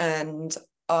 and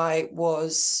I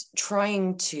was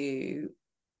kind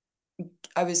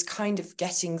of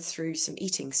getting through some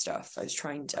eating stuff. I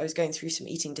was going through some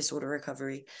eating disorder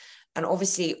recovery. And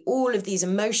obviously all of these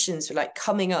emotions were like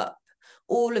coming up.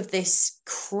 All of this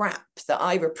crap that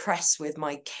I repress with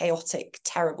my chaotic,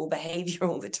 terrible behavior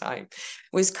all the time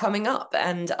was coming up.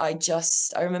 And I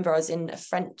remember I was in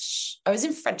French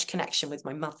Connection with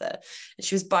my mother, and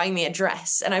she was buying me a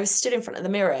dress, and I was stood in front of the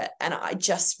mirror, and I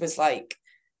just was like,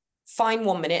 fine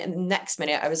 1 minute, and the next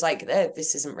minute I was like,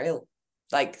 this isn't real.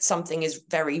 Like something is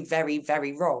very, very,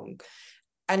 very wrong.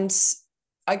 And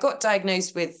I got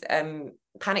diagnosed with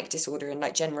panic disorder and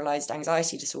like generalized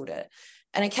anxiety disorder.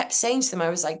 And I kept saying to them, I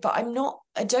was like, but I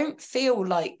don't feel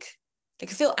like I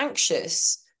feel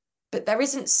anxious, but there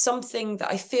isn't something that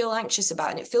I feel anxious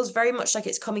about. And it feels very much like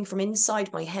it's coming from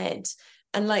inside my head.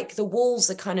 And like the walls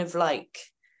are kind of like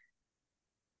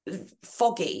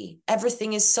foggy.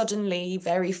 Everything is suddenly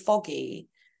very foggy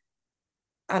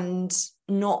and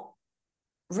not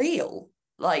real.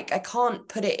 Like I can't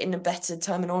put it in a better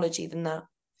terminology than that.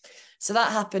 So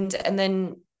that happened. And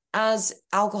then as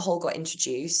alcohol got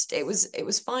introduced, it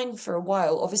was fine for a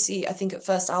while. Obviously, I think at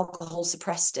first alcohol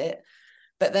suppressed it,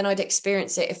 but then I'd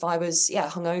experience it if I was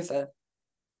hungover.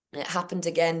 And it happened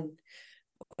again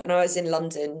when I was in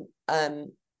London.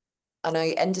 And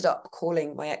I ended up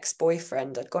calling my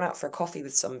ex-boyfriend. I'd gone out for a coffee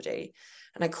with somebody,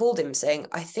 and I called him saying,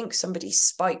 I think somebody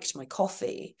spiked my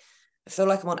coffee. I feel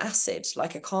like I'm on acid.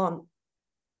 Like I can't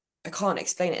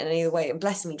explain it in any other way. And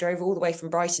bless him, he drove all the way from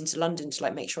Brighton to London to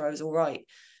like make sure I was all right.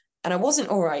 And I wasn't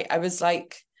all right. I was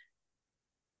like,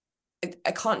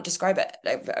 I can't describe it.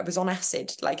 I was on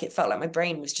acid. Like it felt like my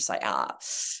brain was just like,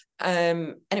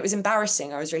 and it was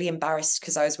embarrassing. I was really embarrassed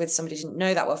because I was with somebody who didn't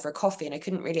know that well for a coffee, and I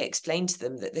couldn't really explain to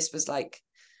them that this was like,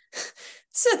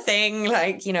 it's a thing,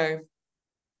 like,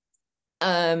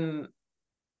 and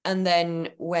then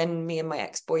when me and my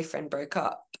ex-boyfriend broke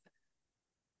up,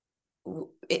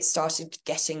 it started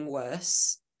getting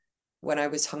worse when I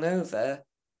was hungover.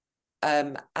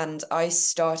 And I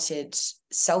started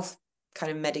self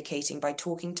kind of medicating by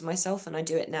talking to myself, and I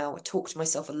do it now. I talk to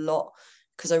myself a lot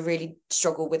because I really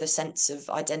struggle with a sense of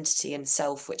identity and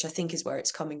self, which I think is where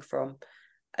it's coming from.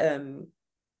 So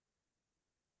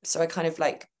I kind of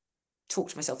like talk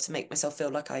to myself to make myself feel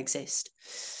like I exist.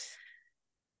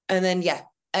 And then,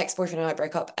 ex-boyfriend and I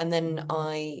broke up, and then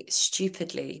I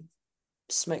stupidly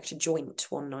smoked a joint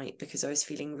one night because I was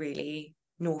feeling really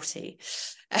naughty.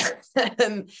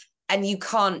 And you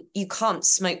can't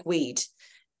smoke weed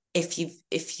if you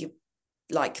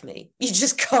like me. You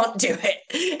just can't do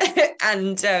it.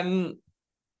 And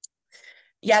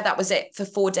that was it. For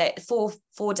 4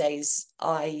 days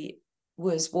I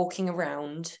was walking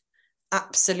around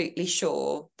absolutely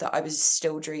sure that I was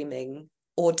still dreaming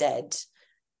or dead.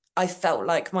 I felt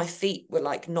like my feet were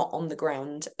like not on the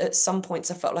ground. At some points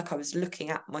I felt like I was looking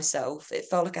at myself. It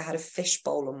felt like I had a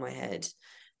fishbowl on my head,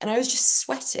 and I was just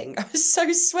sweating. I was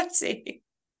so sweaty.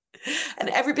 And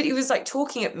everybody was like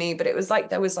talking at me, but it was like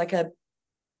there was like I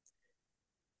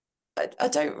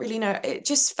don't really know. It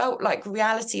just felt like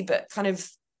reality, but kind of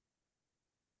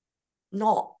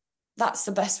not. That's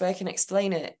the best way I can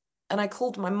explain it. And I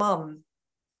called my mum,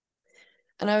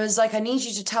 and I was like, I need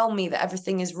you to tell me that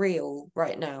everything is real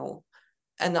right now,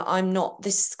 and that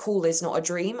this call is not a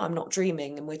dream. I'm not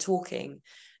dreaming, and we're talking.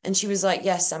 And she was like,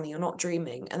 yes, Sammy, you're not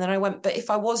dreaming. And then I went, but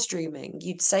if I was dreaming,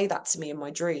 you'd say that to me in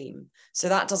my dream. So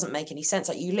that doesn't make any sense.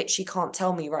 Like, you literally can't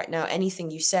tell me right now.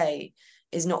 Anything you say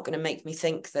is not going to make me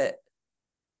think that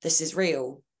this is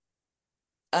real.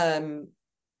 And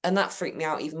that freaked me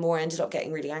out even more. I ended up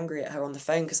getting really angry at her on the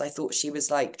phone because I thought she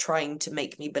was like trying to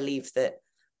make me believe that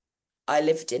I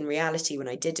lived in reality when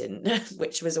I didn't,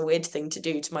 which was a weird thing to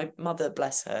do to my mother,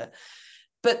 bless her.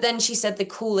 But then she said the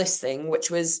coolest thing,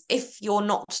 which was, if you're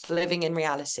not living in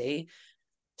reality,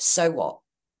 so what?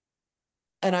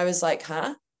 And I was like,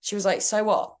 huh? She was like, so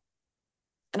what?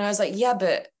 And I was like, yeah,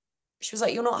 but she was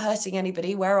like, you're not hurting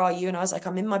anybody. Where are you? And I was like,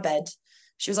 I'm in my bed.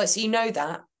 She was like, so you know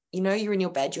that, you're in your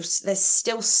bed. There's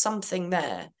still something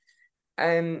there.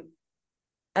 And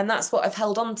that's what I've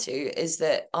held on to, is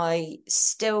that I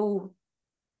still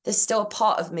there's still a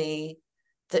part of me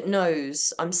that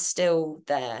knows I'm still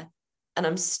there, and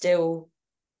I'm still,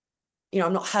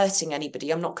 I'm not hurting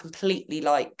anybody. I'm not completely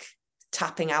like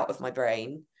tapping out of my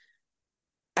brain.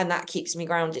 And that keeps me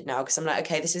grounded now, because I'm like,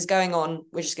 okay, this is going on.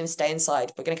 We're just going to stay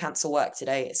inside. We're going to cancel work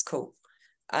today. It's cool.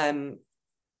 And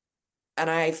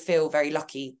I feel very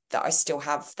lucky that I still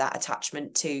have that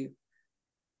attachment to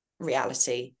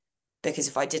reality, because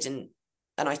if I didn't,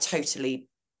 and I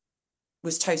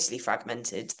was totally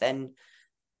fragmented, then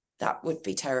that would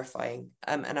be terrifying.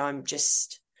 And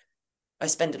I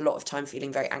spend a lot of time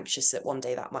feeling very anxious that one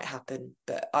day that might happen.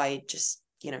 But I just,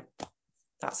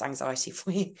 that's anxiety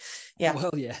for you. Yeah.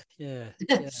 Well, yeah.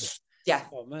 Yeah.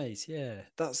 Oh, mate, yeah.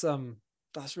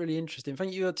 That's really interesting.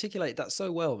 Thank you. You articulate that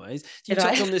so well, mate. Do you Did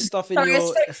touch I? on this stuff in Sorry, your? I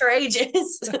spoke for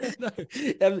ages.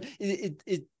 No.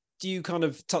 Do you kind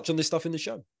of touch on this stuff in the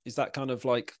show? Is that kind of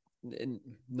like?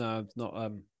 No, not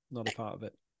a part of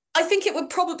it. I think it would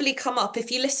probably come up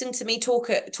if you listen to me talk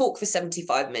for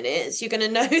 75 minutes. You're going to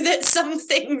know that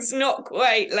something's not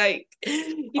quite like,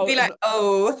 you'd be like,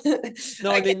 oh.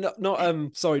 No, I mean,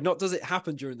 not sorry, not does it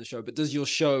happen during the show, but does your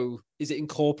show, is it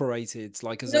incorporated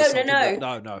like as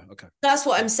No. No, okay. That's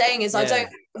what I'm saying is, yeah.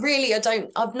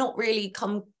 I've not really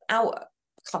come out.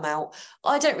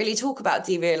 I don't really talk about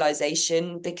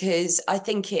derealization, because I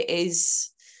think it is,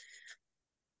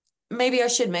 maybe I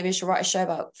should write a show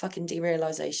about fucking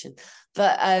derealization.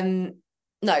 But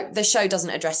no, the show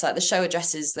doesn't address that. The show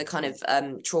addresses the kind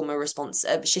of trauma response,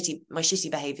 my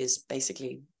shitty behaviors,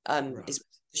 basically, right. Is what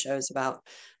the show is about.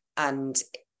 And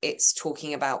it's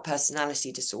talking about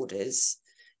personality disorders.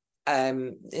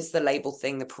 It's the label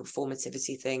thing, the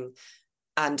performativity thing,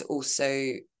 and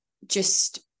also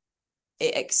just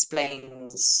it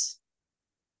explains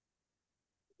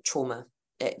trauma.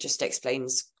 It just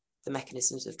explains the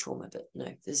mechanisms of trauma, but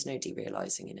no, there's no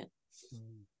derealizing in it.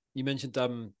 You mentioned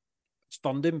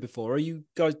funding before. Are you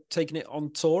guys taking it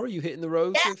on tour? Are you hitting the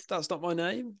road with That's Not My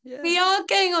Name? Yeah. We are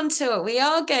going on tour.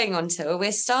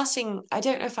 We're starting. I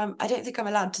don't think I'm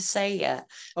allowed to say yet,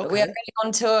 but we are going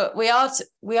on tour.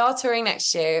 We are touring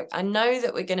next year. I know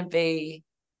that we're going to be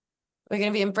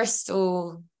in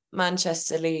Bristol,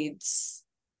 Manchester, Leeds,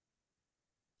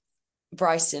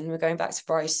 Brighton. We're going back to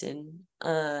Brighton.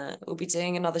 We'll be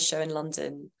doing another show in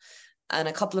London and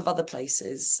a couple of other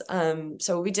places. So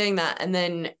we'll be doing that. And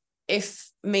then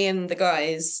if me and the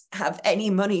guys have any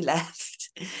money left,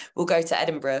 we'll go to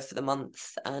Edinburgh for the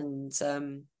month and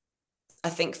I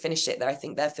think finish it there. I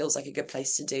think there feels like a good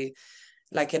place to do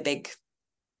like a big,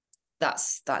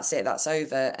 that's it, that's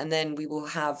over. And then we will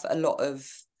have a lot of,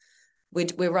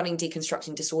 we're running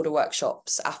deconstructing disorder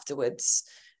workshops afterwards,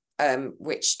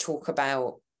 which talk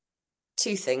about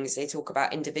two things. They talk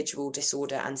about individual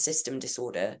disorder and system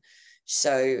disorder.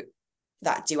 So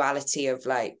that duality of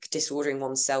like disordering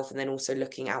oneself and then also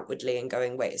looking outwardly and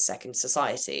going, wait a second,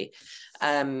 society.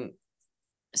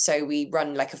 So we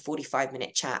run like a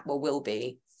 45-minute chat, will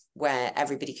be, where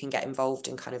everybody can get involved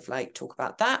and kind of like talk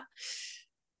about that,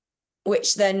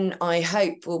 which then I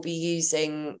hope we'll be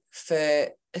using for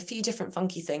a few different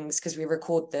funky things, because we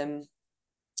record them,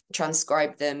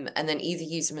 transcribe them, and then either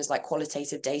use them as like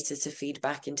qualitative data to feed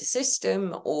back into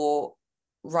system, or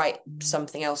write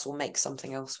something else or make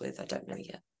something else with. I don't know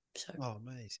yet. So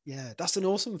mate, yeah, that's an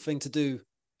awesome thing to do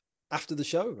after the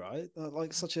show, right?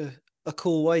 Like such a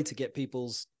cool way to get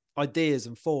people's ideas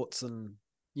and thoughts, and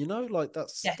like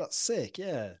that's sick.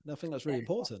 Yeah, I think that's really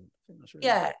important.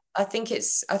 I think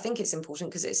it's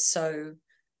important because it's so,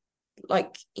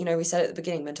 like, we said at the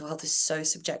beginning, mental health is so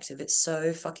subjective, it's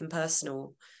so fucking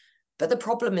personal, but the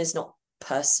problem is not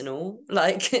personal,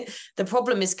 like the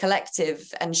problem is collective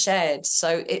and shared.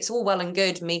 So it's all well and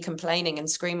good me complaining and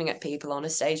screaming at people on a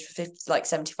stage for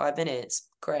 75 minutes,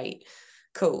 great,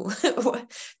 cool,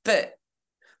 but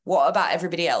what about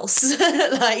everybody else?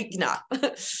 Like, nah.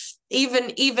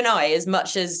 even I, as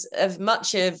much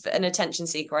of an attention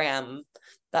seeker I am,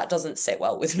 that doesn't sit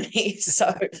well with me.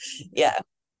 So yeah,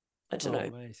 I don't know.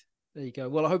 Mate. There you go.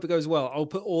 Well, I hope it goes well. I'll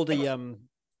put all the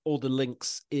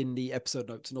links in the episode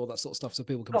notes and all that sort of stuff so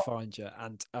people can find you.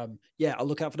 And I'll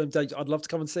look out for them. I'd love to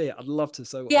come and see it. I'd love to.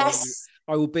 So yes,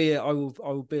 I will be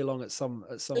along at some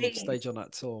stage on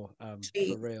that tour,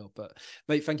 for real. But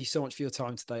mate, thank you so much for your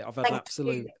time today. I've had an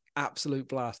absolute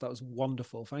blast. That was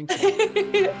wonderful. Thank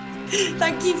you.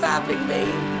 Thank you for having me.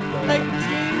 Thank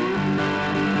you.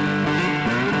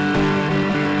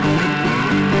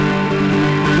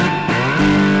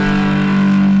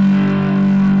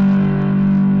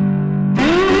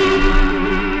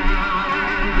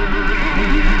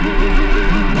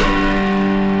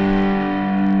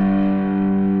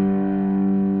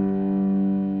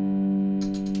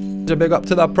 a big up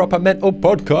to the Proper Mental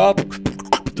Podcast.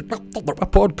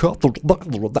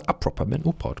 The Proper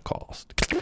Mental Podcast.